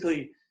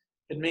basically,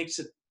 it makes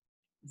it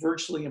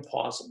virtually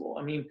impossible.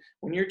 I mean,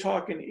 when you're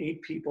talking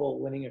 8 people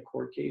winning a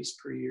court case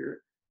per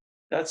year,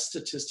 that's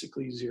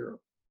statistically zero.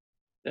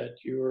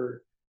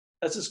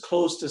 That's as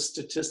close to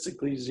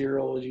statistically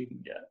zero as you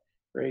can get,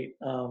 right?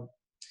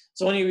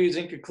 So anyways,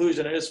 in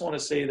conclusion, I just want to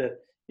say that,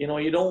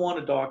 you don't want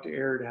a doctor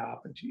error to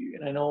happen to you.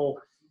 And I know,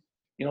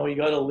 you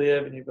got to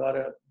live and you've got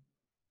to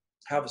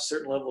have a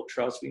certain level of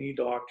trust. We need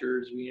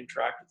doctors. We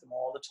interact with them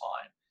all the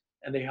time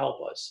and they help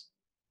us.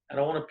 I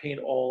don't want to paint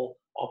all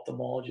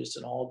ophthalmologists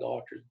and all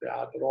doctors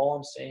bad, but all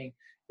I'm saying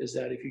is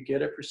that if you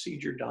get a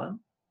procedure done,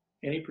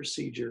 any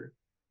procedure,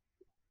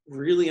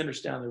 really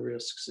understand the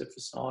risks. If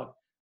it's not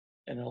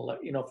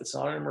if it's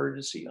not an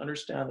emergency,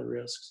 understand the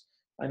risks,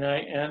 and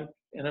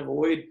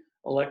avoid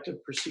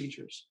elective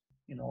procedures.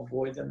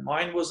 Avoid them.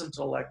 Mine wasn't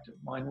elective.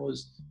 Mine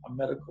was a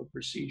medical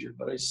procedure,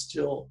 but I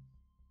still,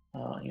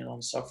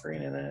 I'm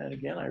suffering. And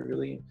again, I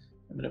really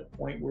am at a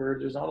point where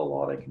there's not a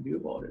lot I can do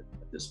about it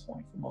at this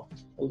point from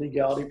a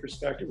legality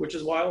perspective, which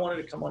is why I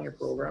wanted to come on your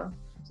program.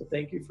 So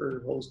thank you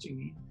for hosting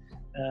me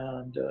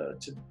and to,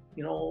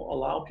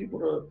 allow people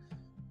to,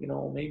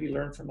 maybe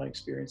learn from my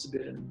experience a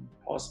bit and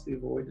possibly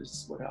avoid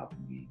what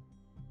happened to me.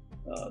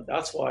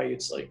 That's why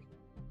it's like,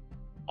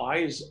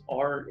 eyes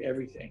are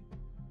everything.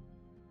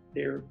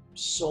 They're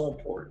so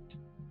important.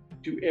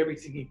 Do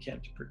everything you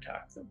can to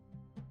protect them.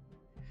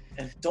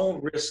 And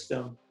don't risk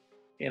them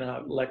in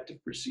an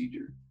elective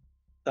procedure.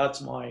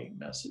 That's my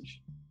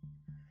message.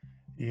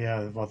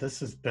 Yeah, well, this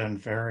has been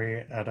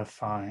very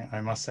edifying, I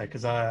must say,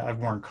 because I've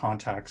worn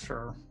contacts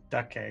for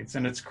decades,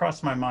 and it's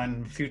crossed my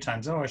mind a few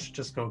times, I should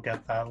just go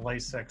get that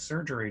LASIK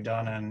surgery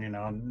done and,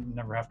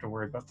 never have to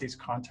worry about these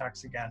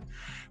contacts again.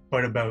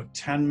 But about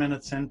 10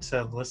 minutes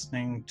into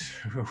listening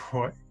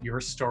to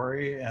your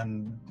story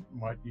and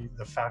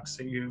the facts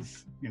that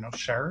you've,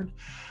 shared,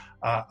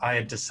 I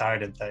had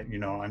decided that,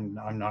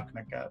 I'm not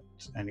going to get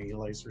any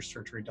laser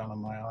surgery done on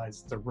my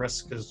eyes. The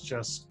risk is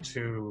just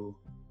too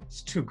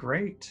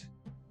great.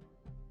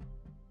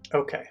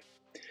 Okay.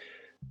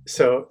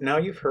 So now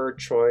you've heard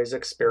Troy's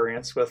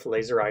experience with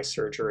laser eye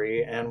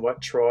surgery and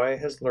what Troy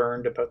has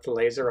learned about the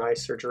laser eye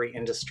surgery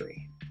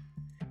industry.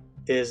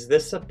 Is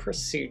this a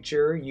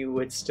procedure you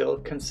would still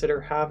consider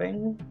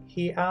having?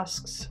 He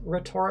asks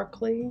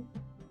rhetorically.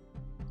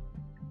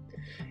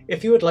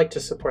 If you would like to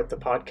support the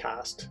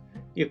podcast,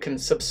 you can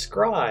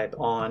subscribe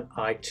on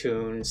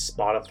iTunes,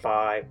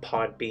 Spotify,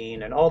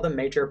 Podbean, and all the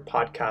major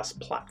podcast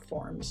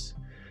platforms.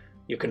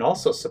 You can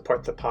also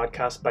support the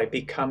podcast by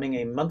becoming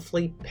a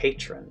monthly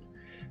patron.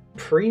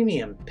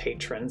 Premium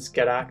patrons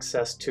get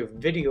access to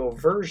video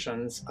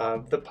versions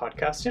of the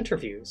podcast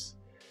interviews.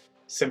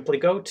 Simply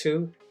go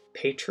to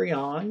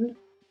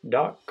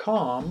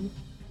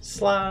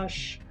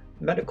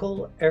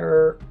patreon.com/medical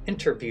error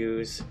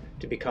interviews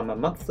to become a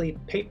monthly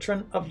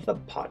patron of the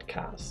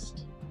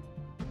podcast.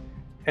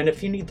 And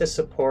if you need the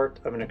support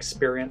of an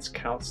experienced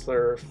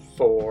counselor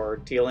for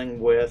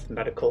dealing with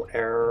medical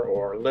error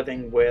or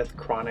living with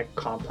chronic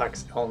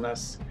complex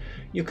illness,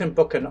 you can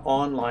book an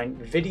online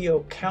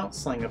video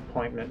counseling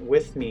appointment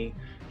with me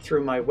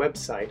through my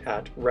website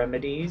at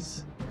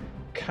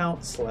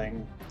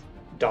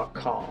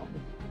remediescounseling.com.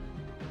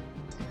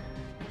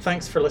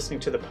 Thanks for listening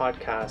to the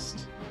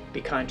podcast.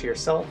 Be kind to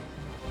yourself,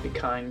 be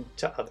kind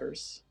to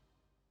others.